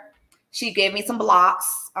told her. She gave me some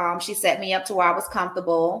blocks. She set me up to where I was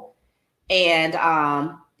comfortable. And,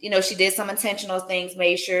 she did some intentional things,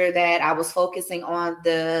 made sure that I was focusing on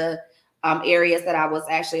the areas that I was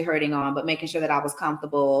actually hurting on, but making sure that I was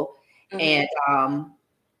comfortable. And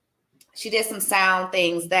she did some sound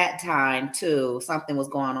things that time too. Something was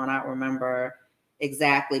going on. I don't remember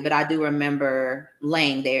exactly, but I do remember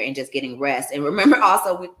laying there and just getting rest. And remember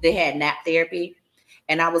also they had nap therapy.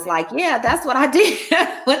 And I was like, yeah, that's what I did.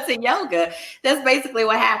 Went to yoga. That's basically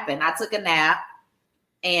what happened. I took a nap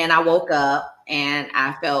and I woke up and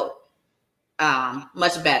I felt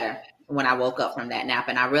much better when I woke up from that nap.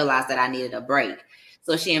 And I realized that I needed a break.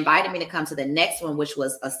 So she invited me to come to the next one, which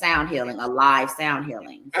was a sound healing, a live sound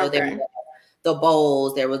healing. So there were the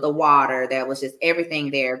bowls, there was the water, there was just everything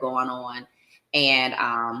there going on.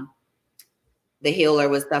 And the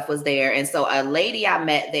healer stuff was there. And so a lady I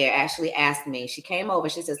met there actually asked me, she came over,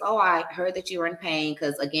 she says, oh, I heard that you were in pain.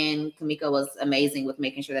 Because again, Kemiko was amazing with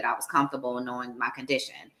making sure that I was comfortable and knowing my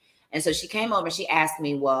condition. And so she came over, she asked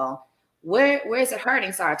me, well, where is it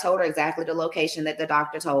hurting? So I told her exactly the location that the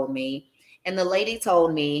doctor told me. And the lady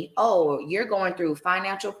told me, oh, you're going through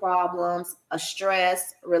financial problems, a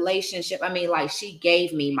stress, relationship. I mean, like she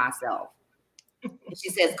gave me myself. And she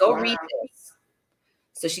says, go read this.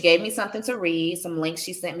 So she gave me something to read, some links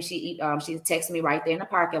she sent me. She texted me right there in the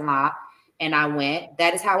parking lot. And I went.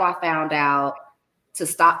 That is how I found out to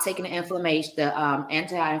stop taking the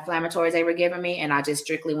anti-inflammatories they were giving me. And I just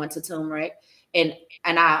strictly went to turmeric. And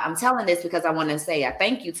I'm telling this because I want to say I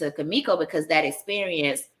thank you to Kemiko, because that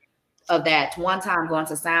experience of that one time going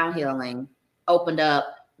to sound healing opened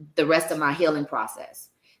up the rest of my healing process.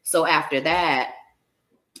 So after that,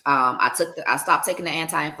 I stopped taking the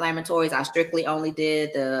anti-inflammatories. I strictly only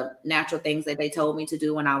did the natural things that they told me to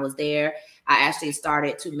do when I was there. I actually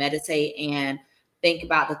started to meditate and think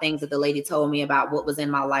about the things that the lady told me about what was in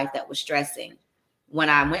my life that was stressing. When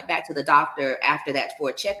I went back to the doctor after that for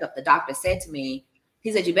a checkup, the doctor said to me,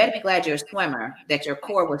 he said, you better be glad you're a swimmer, that your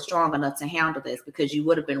core was strong enough to handle this, because you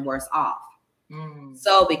would have been worse off.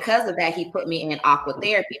 So because of that, he put me in aqua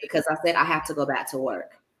therapy because I said I have to go back to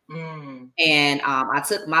work. And I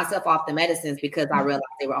took myself off the medicines because I realized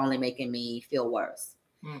they were only making me feel worse.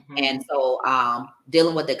 And so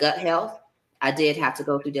dealing with the gut health, I did have to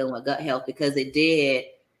go through dealing with gut health because I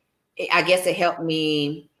guess it helped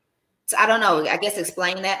me. I don't know. I guess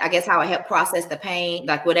explain that. I guess how it helped process the pain,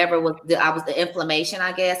 like whatever was the inflammation.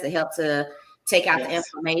 I guess it helped to take out the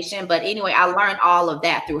inflammation. But anyway, I learned all of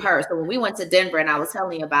that through her. So when we went to Denver and I was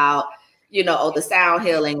telling you about, the sound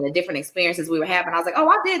healing, the different experiences we were having, I was like, oh,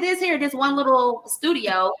 I did this here, this one little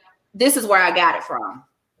studio. This is where I got it from.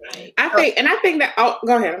 Right. I think that. Oh,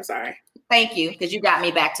 go ahead. I'm sorry. Thank you, because you got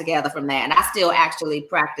me back together from that, and I still actually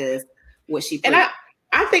practice what she. And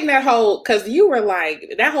I think because you were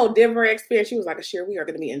like, that whole Denver experience, she was like, Asherah, we are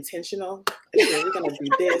going to be intentional. Asherah, we're going to do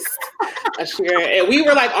this. Asherah. And we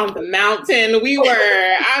were like on the mountain. And we went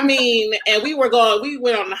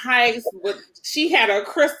on the hikes. She had her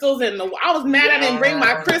crystals I was mad I didn't bring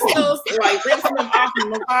my crystals, like rinsing them off in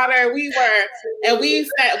the water. We sat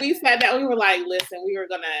down. We were like, listen,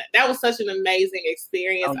 that was such an amazing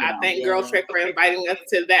experience. I thank Girl Trek for inviting us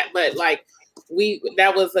to that. But like,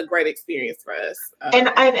 that was a great experience for us. And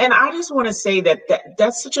I just want to say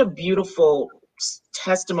that's such a beautiful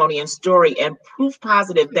testimony and story and proof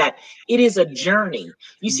positive that it is a journey.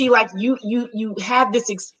 You see, like you had this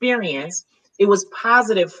experience It was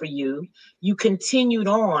positive for you. You continued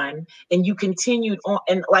on and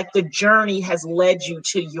and like the journey has led you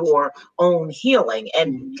to your own healing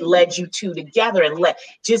and led you two together and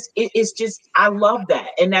it's just, I love that.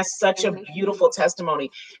 And that's such a beautiful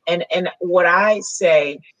testimony. And what I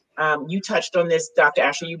say, you touched on this, Dr.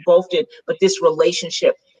 Asher, you both did, but this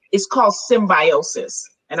relationship is called symbiosis.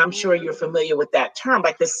 And I'm sure you're familiar with that term,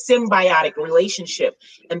 like the symbiotic relationship.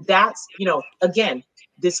 And that's, again,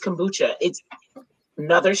 this kombucha, it's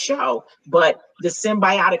another show, but the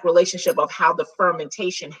symbiotic relationship of how the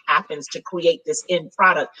fermentation happens to create this end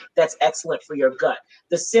product that's excellent for your gut.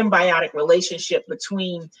 The symbiotic relationship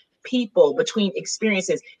between people, between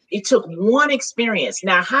experiences. It took one experience.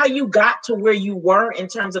 Now, how you got to where you were in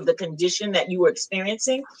terms of the condition that you were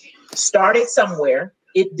experiencing started somewhere.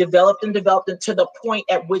 It developed and developed to the point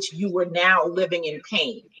at which you were now living in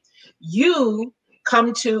pain. You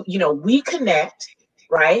come to, we connect,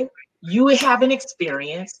 right? You have an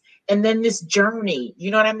experience, and then this journey,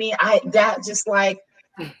 you know what I mean? I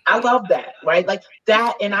love that, right? Like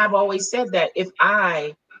that. And I've always said that if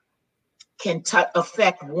I can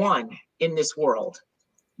affect one in this world,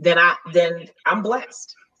 then I'm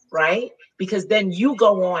blessed, right? Because then you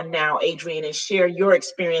go on now, Adrienne, and share your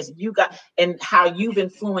experience and how you've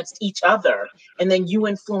influenced each other, and then you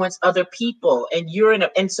influence other people, and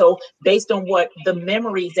and so based on what the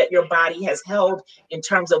memories that your body has held in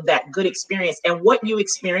terms of that good experience, and what you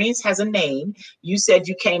experience has a name. You said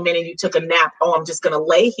you came in and you took a nap. Oh, I'm just going to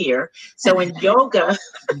lay here. So in yoga,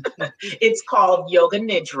 it's called Yoga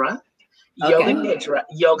Nidra. Okay.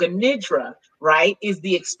 Yoga Nidra, right, is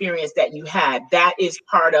the experience that you had. That is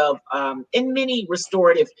part of, in many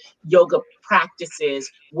restorative yoga practices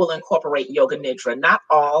will incorporate Yoga Nidra. Not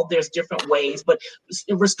all, there's different ways, but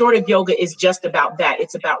restorative yoga is just about that.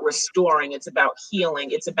 It's about restoring, it's about healing,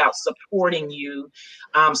 it's about supporting you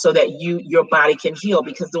so that your body can heal.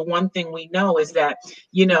 Because the one thing we know is that,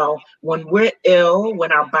 when we're ill,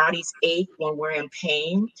 when our bodies ache, when we're in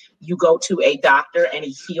pain, you go to a doctor and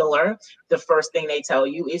a healer. The first thing they tell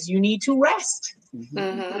you is you need to rest,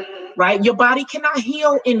 right? Your body cannot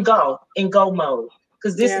heal in go mode,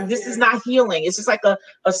 because this is not healing. It's just like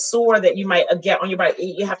a sore that you might get on your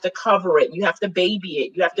body. You have to cover it. You have to baby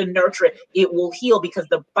it. You have to nurture it. It will heal because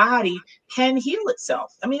the body can heal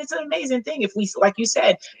itself. I mean, it's an amazing thing. If we, like you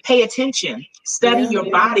said, pay attention, study your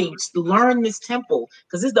body, learn this temple,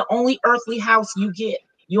 because this is the only earthly house you get.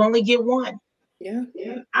 You only get one. Yeah.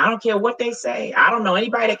 I don't care what they say. I don't know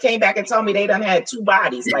anybody that came back and told me they done had two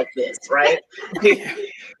bodies like this, right?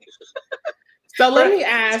 So let me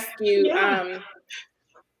ask you,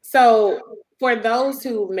 so for those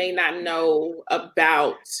who may not know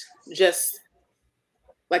about just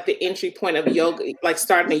like the entry point of yoga, like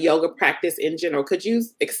starting a yoga practice in general, could you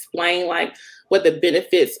explain like what the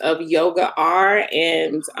benefits of yoga are?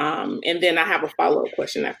 And then I have a follow-up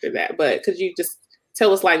question after that, but could you just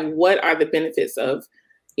tell us like what are the benefits of,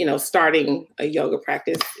 starting a yoga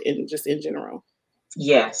practice in general?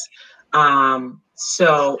 Yes.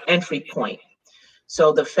 So entry point.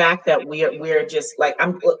 So the fact that we're just like,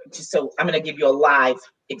 I'm going to give you a live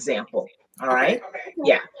example. All right. Okay.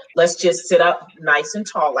 Yeah. Let's just sit up nice and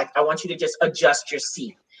tall. Like I want you to just adjust your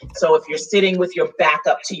seat. So if you're sitting with your back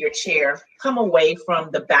up to your chair, come away from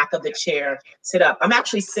the back of the chair, sit up. I'm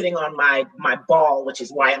actually sitting on my ball, which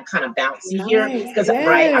is why I'm kind of bouncy here. Because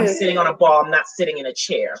right, I'm sitting on a ball. I'm not sitting in a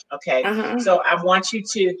chair. Okay. So I want you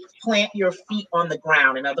to plant your feet on the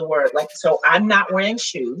ground. In other words, so I'm not wearing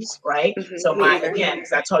shoes, right? So again,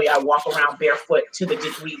 because I told you I walk around barefoot to the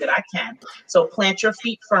degree that I can. So plant your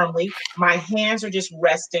feet firmly. My hands are just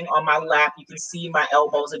resting on my lap. You can see my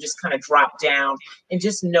elbows are just kind of dropped down, and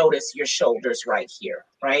just notice your shoulders right here,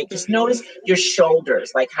 right? Just notice your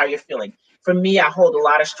shoulders, like how you're feeling. For me, I hold a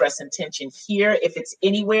lot of stress and tension here. If it's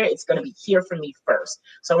anywhere, it's going to be here for me first.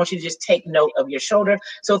 So I want you to just take note of your shoulder.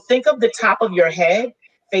 So think of the top of your head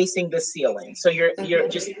facing the ceiling. So you're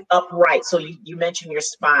just upright. So you mentioned your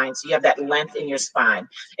spine. So you have that length in your spine.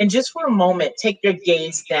 And just for a moment, take your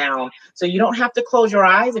gaze down. So you don't have to close your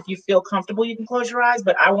eyes. If you feel comfortable, you can close your eyes.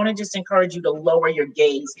 But I want to just encourage you to lower your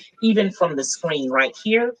gaze, even from the screen right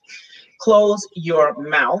here. Close your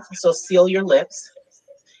mouth. So seal your lips.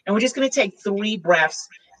 And we're just going to take 3 breaths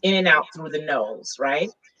in and out through the nose, right?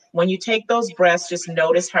 When you take those breaths, just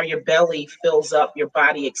notice how your belly fills up, your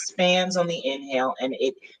body expands on the inhale, and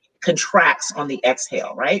it contracts on the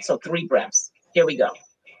exhale, right? So 3 breaths. Here we go.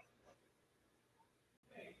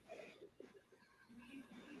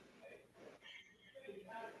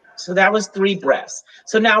 So that was 3 breaths.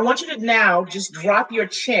 So now I want you to just drop your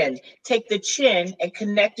chin, take the chin and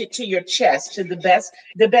connect it to your chest to the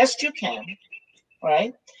best you can,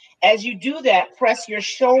 right? As you do that, press your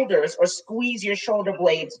shoulders or squeeze your shoulder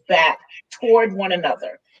blades back toward one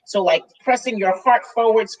another. So like pressing your heart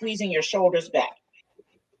forward, squeezing your shoulders back.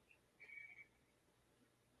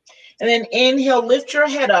 And then inhale, lift your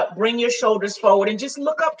head up, bring your shoulders forward, and just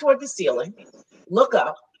look up toward the ceiling. Look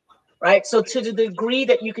up, right? So to the degree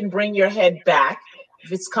that you can bring your head back,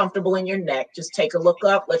 if it's comfortable in your neck, just take a look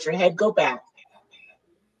up, let your head go back.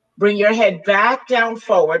 Bring your head back down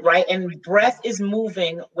forward, right? And breath is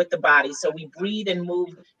moving with the body. So we breathe and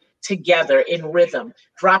move together in rhythm.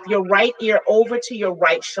 Drop your right ear over to your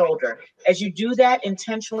right shoulder. As you do that,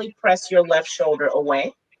 intentionally press your left shoulder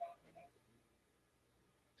away.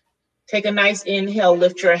 Take a nice inhale,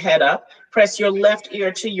 lift your head up. Press your left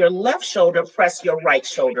ear to your left shoulder, press your right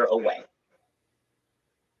shoulder away.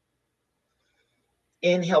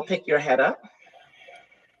 Inhale, pick your head up.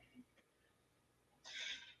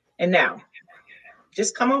 And now,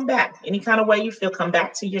 just come on back. Any kind of way you feel, come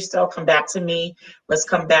back to yourself, come back to me. Let's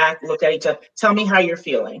come back, look at each other. Tell me how you're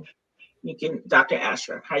feeling. You can, Dr.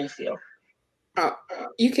 Asher, how you feel?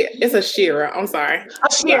 You can. It's Asherah. I'm sorry.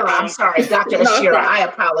 Asherah. I'm sorry, Dr. Asherah. I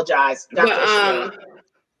apologize, Dr. Asherah.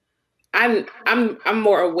 I'm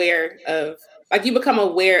more aware of, like, you become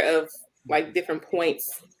aware of like different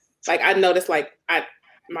points. Like I noticed, like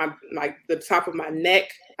the top of my neck,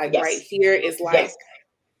 like right here is like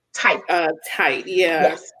tight. Tight.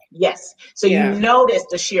 Yeah. Yes. So you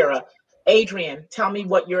noticed, Asherah. Adrienne, tell me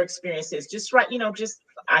what your experience is. Just right,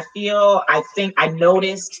 I think I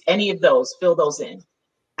noticed any of those, fill those in.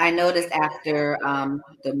 I noticed after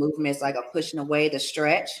the movements, like a pushing away, the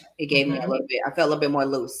stretch, it gave me a little bit, I felt a little bit more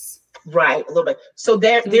loose. Right, a little bit. So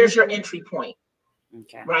there's your entry point.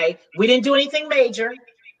 Okay. Right? We didn't do anything major,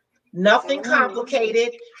 nothing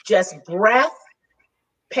complicated, just breath,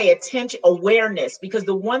 pay attention, awareness, because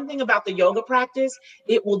the one thing about the yoga practice,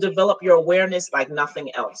 it will develop your awareness like nothing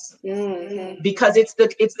else. Because it's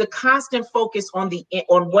the constant focus on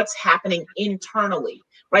what's happening internally,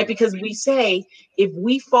 right? Because we say if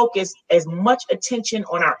we focus as much attention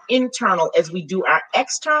on our internal as we do our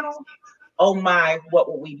external, oh my, what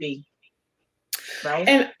will we be? Right?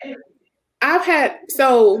 And I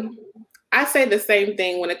say the same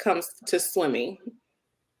thing when it comes to swimming.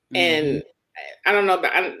 And I don't know,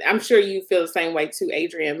 but I'm sure you feel the same way too,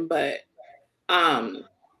 Adrienne, but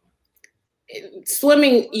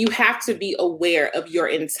swimming, you have to be aware of your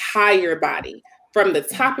entire body, from the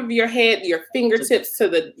top of your head, your fingertips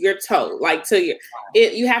to your toe, like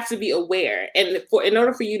you have to be aware. And in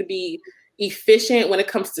order for you to be efficient when it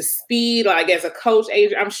comes to speed, like as a coach,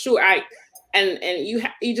 Adrienne, I'm sure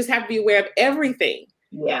you just have to be aware of everything.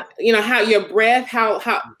 Yeah. How your breath, how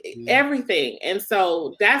everything. And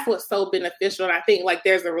so that's what's so beneficial. And I think like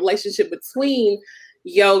there's a relationship between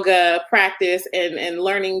yoga practice and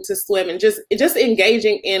learning to swim and just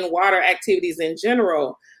engaging in water activities in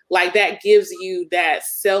general. Like that gives you that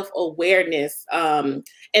self-awareness and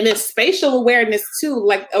then spatial awareness too,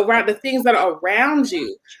 like around the things that are around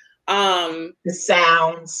you. The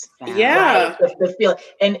sounds, yeah, right? The feel,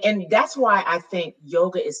 and that's why I think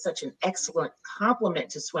yoga is such an excellent complement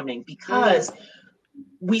to swimming, because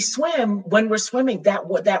we swim when we're swimming,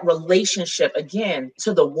 that relationship again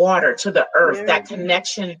to the water, to the earth, that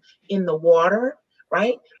connection in the water,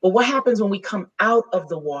 right? But what happens when we come out of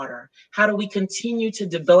the water? How do we continue to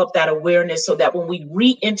develop that awareness so that when we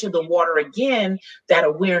re-enter the water again, that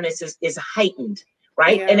awareness is heightened?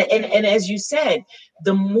 Right. Yeah. And as you said,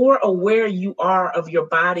 the more aware you are of your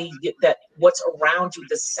body, that what's around you,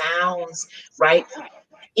 the sounds, right?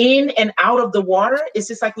 In and out of the water, it's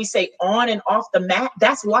just like we say, on and off the mat.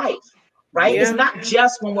 That's life, right? Yeah. It's not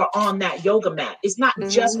just when we're on that yoga mat. It's not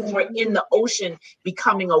just when we're in the ocean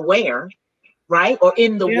becoming aware, right? Or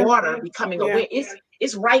in the water becoming aware.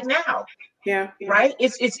 It's right now. Yeah. Right.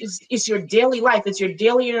 It's your daily life. It's your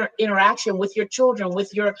daily interaction with your children,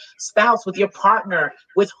 with your spouse, with your partner,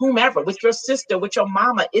 with whomever, with your sister, with your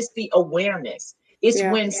mama. It's the awareness. It's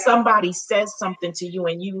when somebody says something to you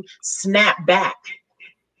and you snap back.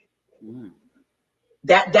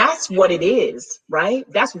 That's what it is,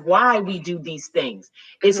 right? That's why we do these things.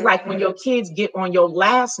 It's like when your kids get on your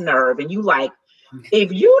last nerve and you like,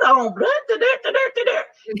 if you don't,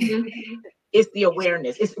 it's the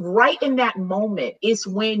awareness. It's right in that moment. It's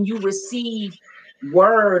when you receive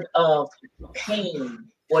word of pain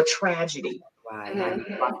or tragedy. Right.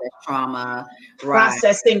 Trauma.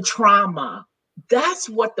 Processing trauma. That's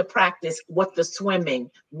what the practice, what the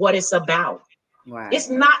swimming, what it's about. Right. It's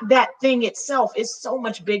not that thing itself. It's so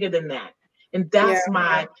much bigger than that. And that's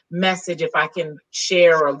my message, if I can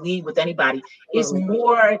share or lead with anybody. It's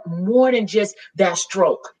more than just that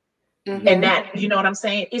stroke. And that, you know what I'm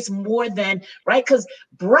saying? It's more than, right? Because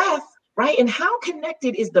breath, right? And how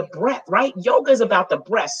connected is the breath, right? Yoga is about the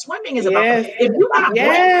breath. Swimming is about if you're not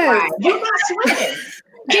breathing, you're not swimming.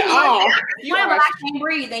 At all. Swim, but I can't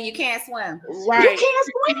breathe, then you can't swim. Right. You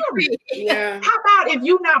can't swim. Yeah. How about if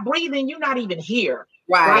you're not breathing, you're not even here.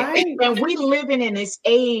 Right. And we living in this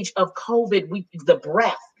age of COVID, the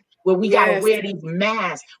breath, where we got to wear these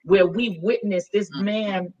masks, where we witnessed this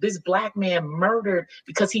man, this Black man murdered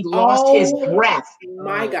because he lost his breath.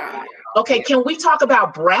 My God. Okay, can we talk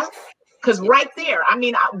about breath? Because right there, I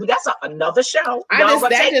mean, that's another show. That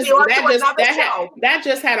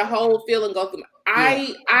just had a whole feeling go through.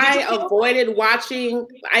 I avoided watching.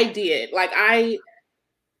 I did. Like take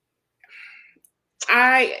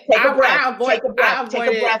a breath. Take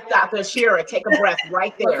a breath, Dr. Asherah. Take a breath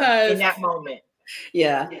right there in that moment.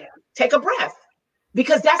 Yeah. Take a breath.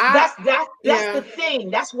 Because that's the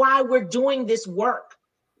thing. That's why we're doing this work.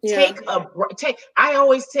 Yeah. I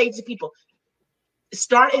always say to people,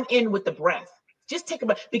 start and end with the breath. Just take a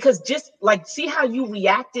breath, because just like, see how you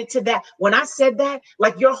reacted to that when I said that,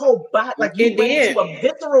 like your whole body, like you went into a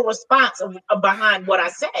visceral response of behind what I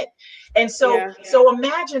said. And so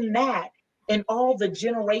imagine that, and all the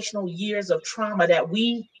generational years of trauma that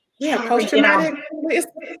we post-traumatic. We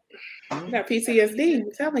got PTSD.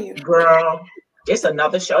 I'm telling you, girl. It's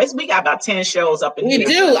another show. We got about 10 shows up in here. We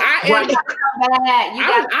do. I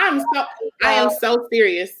am so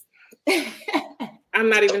serious. I'm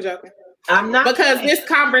not even joking. I'm not, because this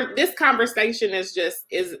conversation is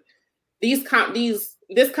this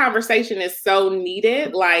conversation is so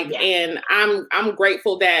needed. And I'm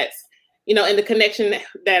grateful that, in the connection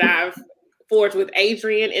that I've forged with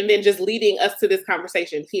Adrienne, and then just leading us to this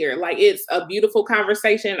conversation here. Like, it's a beautiful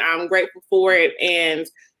conversation. I'm grateful for it, and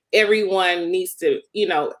everyone needs to,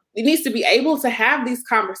 needs to be able to have these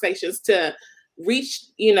conversations to reach,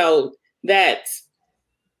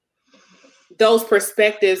 those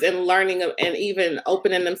perspectives, and learning and even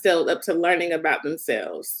opening themselves up to learning about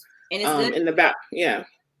themselves. And it's good.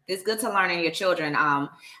 It's good to learn in your children.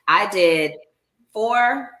 I did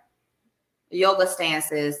 4 yoga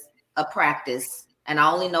stances a practice, and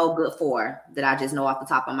I only know good 4 that I just know off the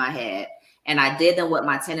top of my head. And I did them with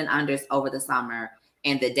my 10 and unders over the summer.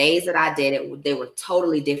 And the days that I did it, they were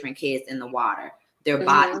totally different kids in the water. Their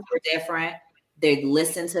bodies were different. They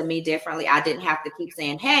listened to me differently. I didn't have to keep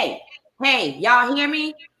saying, hey, y'all hear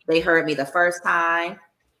me? They heard me the first time.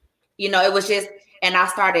 It was just, and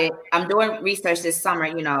I'm doing research this summer.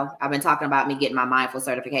 I've been talking about me getting my mindful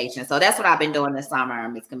certification. So that's what I've been doing this summer,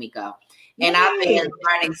 Ms. Kemiko. And I've been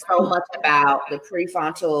learning so much about the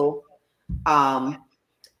prefrontal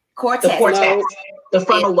cortex. The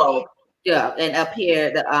frontal lobe. Yeah, and up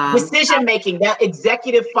here, the decision making, that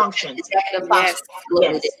executive function. Executive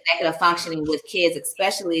functioning with kids,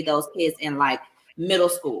 especially those kids in like middle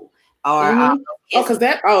school. Or because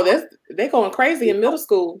they're going crazy in middle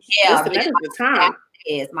school. Yeah, that is the time.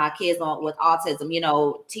 My kids with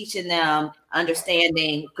autism, teaching them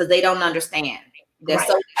understanding, because they don't understand. They're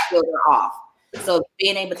so skilled off. So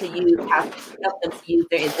being able to help them to use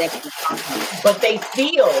their executive function. But they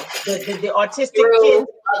feel the autistic kids,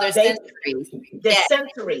 other sensories. The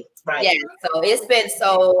sensory, right? Yeah. So it's been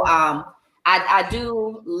so. I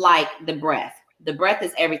do like the breath. The breath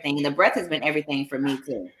is everything, and the breath has been everything for me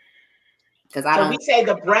too. Because we say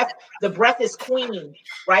the breath is queen,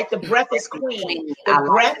 right? The breath is queen. The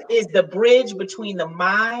breath is the bridge between the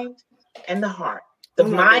mind and the heart. The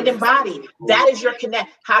mind and body. That is your connect.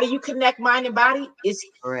 How do you connect mind and body? It's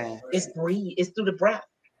breath. It's breathe. It's through the breath.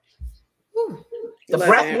 The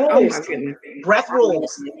breath rules. Breath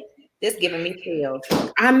rules. This giving me chills.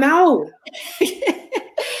 I know.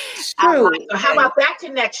 It's true. So how about that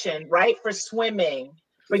connection, right? For swimming.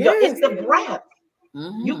 It's the breath.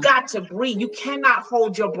 Mm-hmm. You got to breathe. You cannot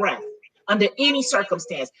hold your breath under any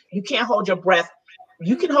circumstance. You can't hold your breath.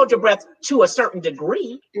 You can hold your breath to a certain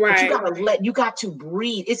degree, right? But you got to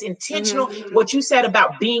breathe. It's intentional. Mm-hmm. What you said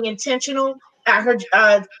about being intentional. I heard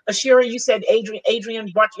Asherah, you said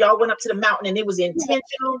Adrienne y'all went up to the mountain and it was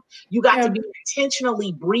intentional. You got to be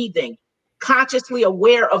intentionally breathing, consciously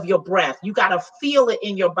aware of your breath. You got to feel it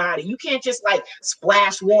in your body. You can't just like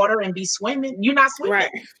splash water and be swimming. You're not swimming.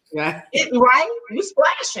 Right. You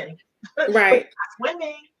splashing. Right. Not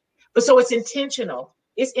swimming. But so it's intentional.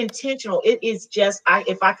 It's intentional. It is just,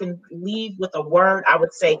 if I can leave with a word, I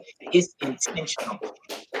would say it's intentional.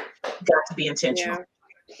 Got to be intentional.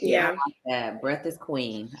 Yeah. That breath is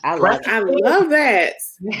queen. I love that.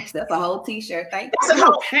 Yes, that's a whole t-shirt. Thank you.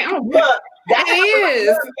 Look, that is.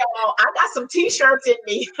 Y'all. I got some t-shirts in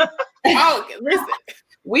me. Listen.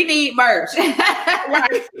 We need merch.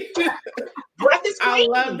 Right. Breath is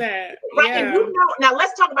queen. I love that. Right. Yeah. And you know, now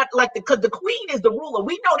let's talk about because the queen is the ruler.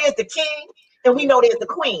 We know there's the king and we know there's the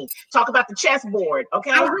queen. Talk about the chessboard,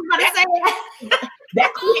 okay? I was going to say that.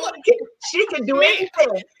 That queen, she can do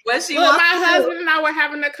anything. What she Look, wants my to husband do. and I were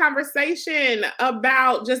having a conversation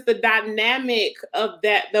about just the dynamic of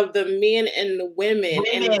that, of the men and the women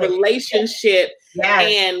and relationship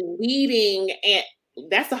and leading. And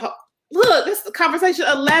that's the whole, look, this is conversation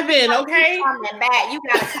 11, okay? Coming back. You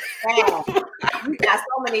got to come back. You got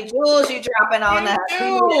so many jewels you dropping on us.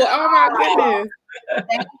 Oh my goodness.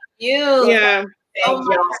 Thank you. Yeah. Thank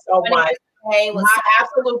y'all so much. My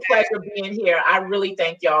absolute pleasure being here. I really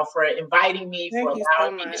thank y'all for inviting me, for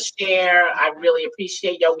allowing me to share. I really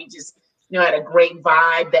appreciate y'all. We just, had a great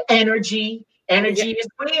vibe. The energy is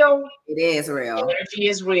real. It is real. Energy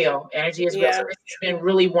is real. Energy is real. So this has been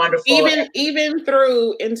really wonderful. Even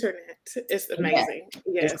through internet, it's amazing.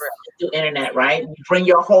 Yes. Through internet, right? You bring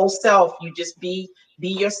your whole self. You just be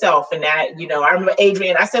yourself. And that, I remember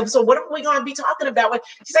Adrienne, I said, so what are we going to be talking about?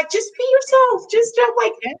 She's like, just be yourself. Just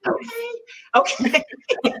like, okay.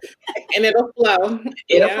 And it'll flow.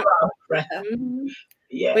 It'll flow. Right?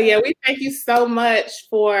 Yeah. But we thank you so much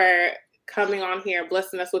for coming on here,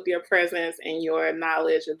 blessing us with your presence and your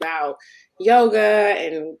knowledge about yoga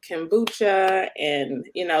and kombucha. And,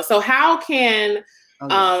 so how can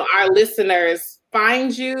our listeners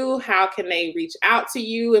find you? How can they reach out to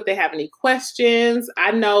you if they have any questions?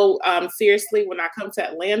 I know, seriously, when I come to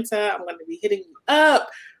Atlanta, I'm going to be hitting you up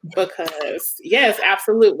because, yes,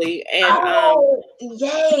 absolutely. And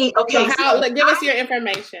yay! Okay, so give us your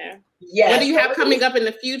information. Yes. What do you have coming up in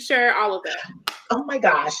the future? All of that. Oh my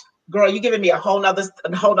gosh, girl, you're giving me a whole nother.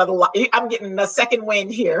 I'm getting a second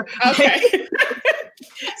wind here. Okay.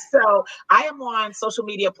 So I am on social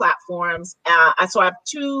media platforms. So I have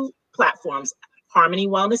two platforms. Harmony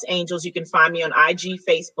Wellness Angels. You can find me on IG,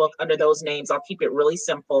 Facebook under those names. I'll keep it really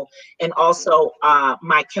simple. And also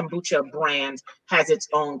my Kombucha brand has its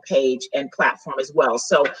own page and platform as well.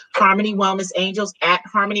 So Harmony Wellness Angels at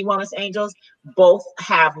Harmony Wellness Angels, both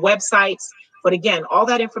have websites. But again, all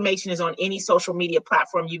that information is on any social media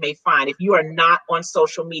platform you may find. If you are not on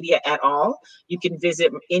social media at all, you can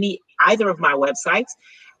visit either of my websites.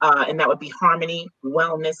 And that would be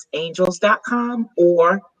harmonywellnessangels.com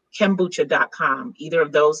or Kemboocha.com. Either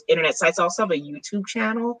of those internet sites. I also have a YouTube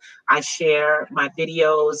channel. I share my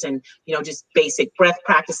videos and, just basic breath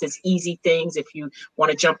practices, easy things. If you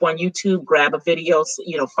want to jump on YouTube, grab a video,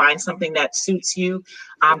 find something that suits you.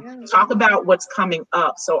 Talk about what's coming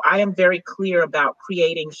up. So I am very clear about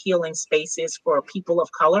creating healing spaces for people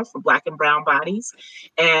of color, for Black and brown bodies.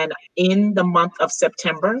 And in the month of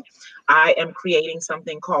September, I am creating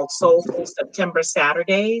something called Soulful September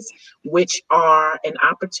Saturdays, which are an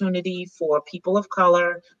opportunity for people of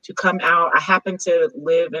color to come out. I happen to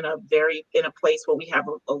live in a place where we have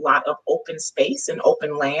a lot of open space and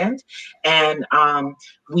open land. And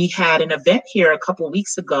we had an event here a couple of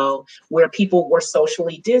weeks ago where people were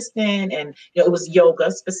socially distant and it was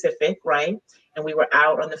yoga specific, right? And we were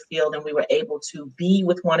out on the field and we were able to be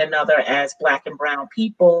with one another as Black and brown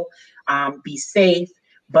people, be safe,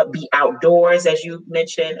 but be outdoors, as you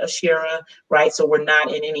mentioned, Asherah, right? So we're not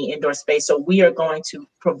in any indoor space. So we are going to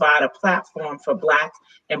provide a platform for Black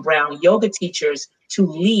and brown yoga teachers to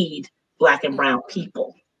lead Black and brown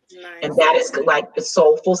people. Nice. And that is like the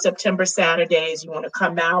Soulful September Saturdays. You want to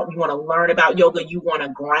come out, you want to learn about yoga, you want to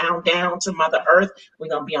ground down to Mother Earth. We're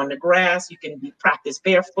going to be on the grass. You can practice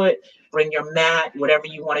barefoot, bring your mat, whatever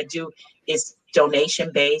you want to do. It's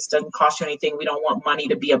donation based, doesn't cost you anything. We don't want money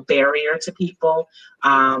to be a barrier to people.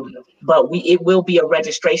 But it will be a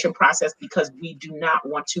registration process because we do not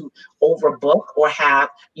want to overbook or have,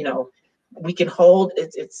 we can hold,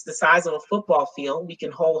 it's the size of a football field. We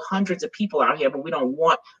can hold hundreds of people out here, but we don't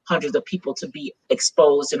want hundreds of people to be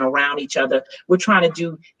exposed and around each other. We're trying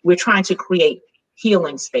to create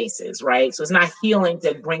healing spaces, right? So it's not healing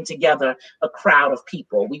to bring together a crowd of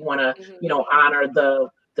people. We want to, honor the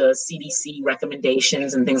CDC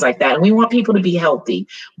recommendations and things like that. And we want people to be healthy.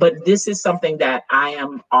 But this is something that I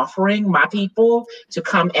am offering my people to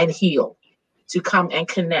come and heal, to come and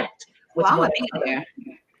connect with one another.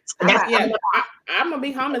 I'm gonna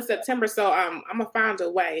be home in September, so I'm gonna find a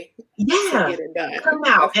way to get it done. Come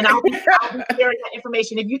out, and I'll be sharing that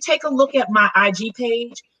information. If you take a look at my IG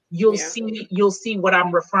page, you'll see what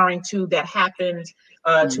I'm referring to that happened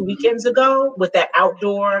 2 weekends ago with that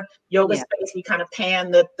outdoor yoga space. We kind of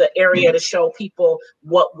pan the area to show people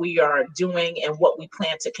what we are doing and what we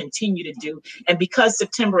plan to continue to do. And because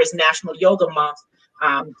September is National Yoga Month,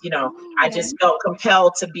 I just felt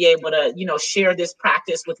compelled to be able to, share this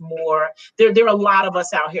practice with more. There are a lot of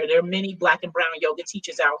us out here. There are many Black and brown yoga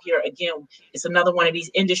teachers out here. Again, it's another one of these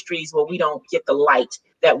industries where we don't get the light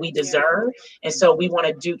that we deserve. And so we want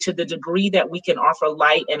to do, to the degree that we can offer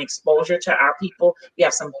light and exposure to our people. We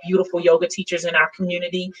have some beautiful yoga teachers in our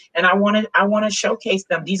community, and I want to showcase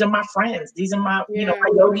them. These are my friends. These are my, my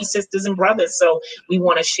yogi sisters and brothers. So we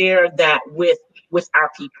want to share that with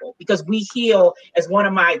our people, because we heal, as one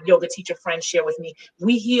of my yoga teacher friends shared with me,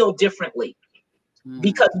 we heal differently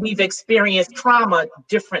because we've experienced trauma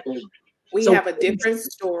differently. We have a different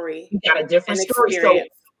story. We got a different story. So,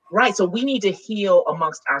 right. So we need to heal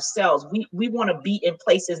amongst ourselves. We want to be in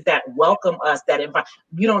places that welcome us, that invite.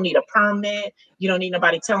 You don't need a permit. You don't need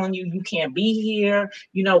nobody telling you you can't be here.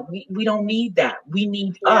 We don't need that. We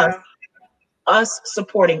need us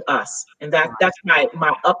supporting us. And that's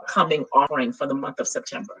my upcoming offering for the month of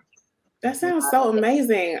September. That sounds so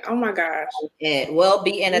amazing. Oh my gosh. It will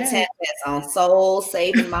be in attendance on Soul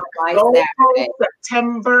Saving My Life Saturday.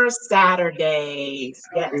 September Saturdays.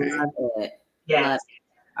 Yes. Love it. Yes.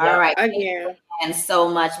 All right. Again. And so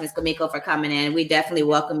much, Ms. Kemiko, for coming in. We definitely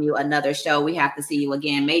welcome you another show. We have to see you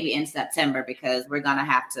again, maybe in September, because we're going to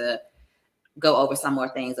have to go over some more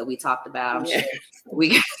things that we talked about. I'm sure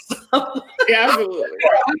we absolutely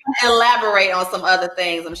elaborate on some other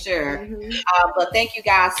things, I'm sure. But thank you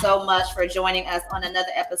guys so much for joining us on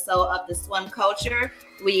another episode of The Swim Culture.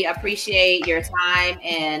 We appreciate your time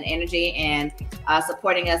and energy and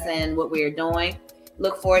supporting us in what we're doing.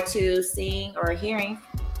 Look forward to seeing or hearing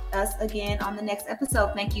us again on the next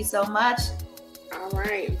episode. Thank you so much. All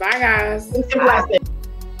right. Bye, guys. Bye.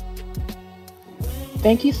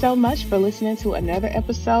 Thank you so much for listening to another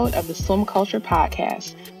episode of the Swim Culture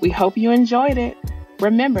Podcast. We hope you enjoyed it.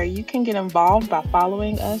 Remember, you can get involved by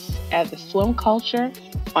following us at The Swim Culture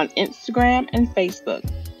on Instagram and Facebook.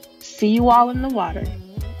 See you all in the water.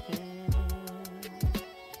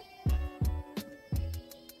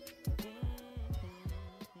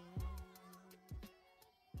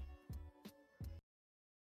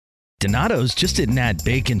 Donato's just didn't add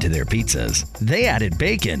bacon to their pizzas. They added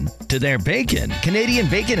bacon to their bacon. Canadian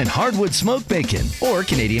bacon and hardwood smoked bacon, or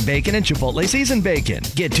Canadian bacon and Chipotle seasoned bacon.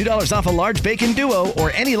 Get $2 off a large bacon duo or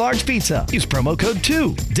any large pizza. Use promo code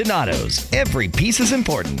 2. Donato's. Every piece is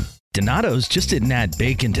important. Donato's just didn't add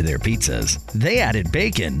bacon to their pizzas. They added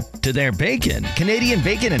bacon to their bacon. Canadian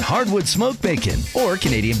bacon and hardwood smoked bacon, or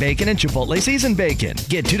Canadian bacon and Chipotle seasoned bacon.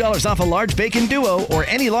 Get $2 off a large bacon duo or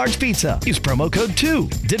any large pizza. Use promo code 2.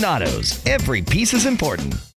 Donato's. Every piece is important.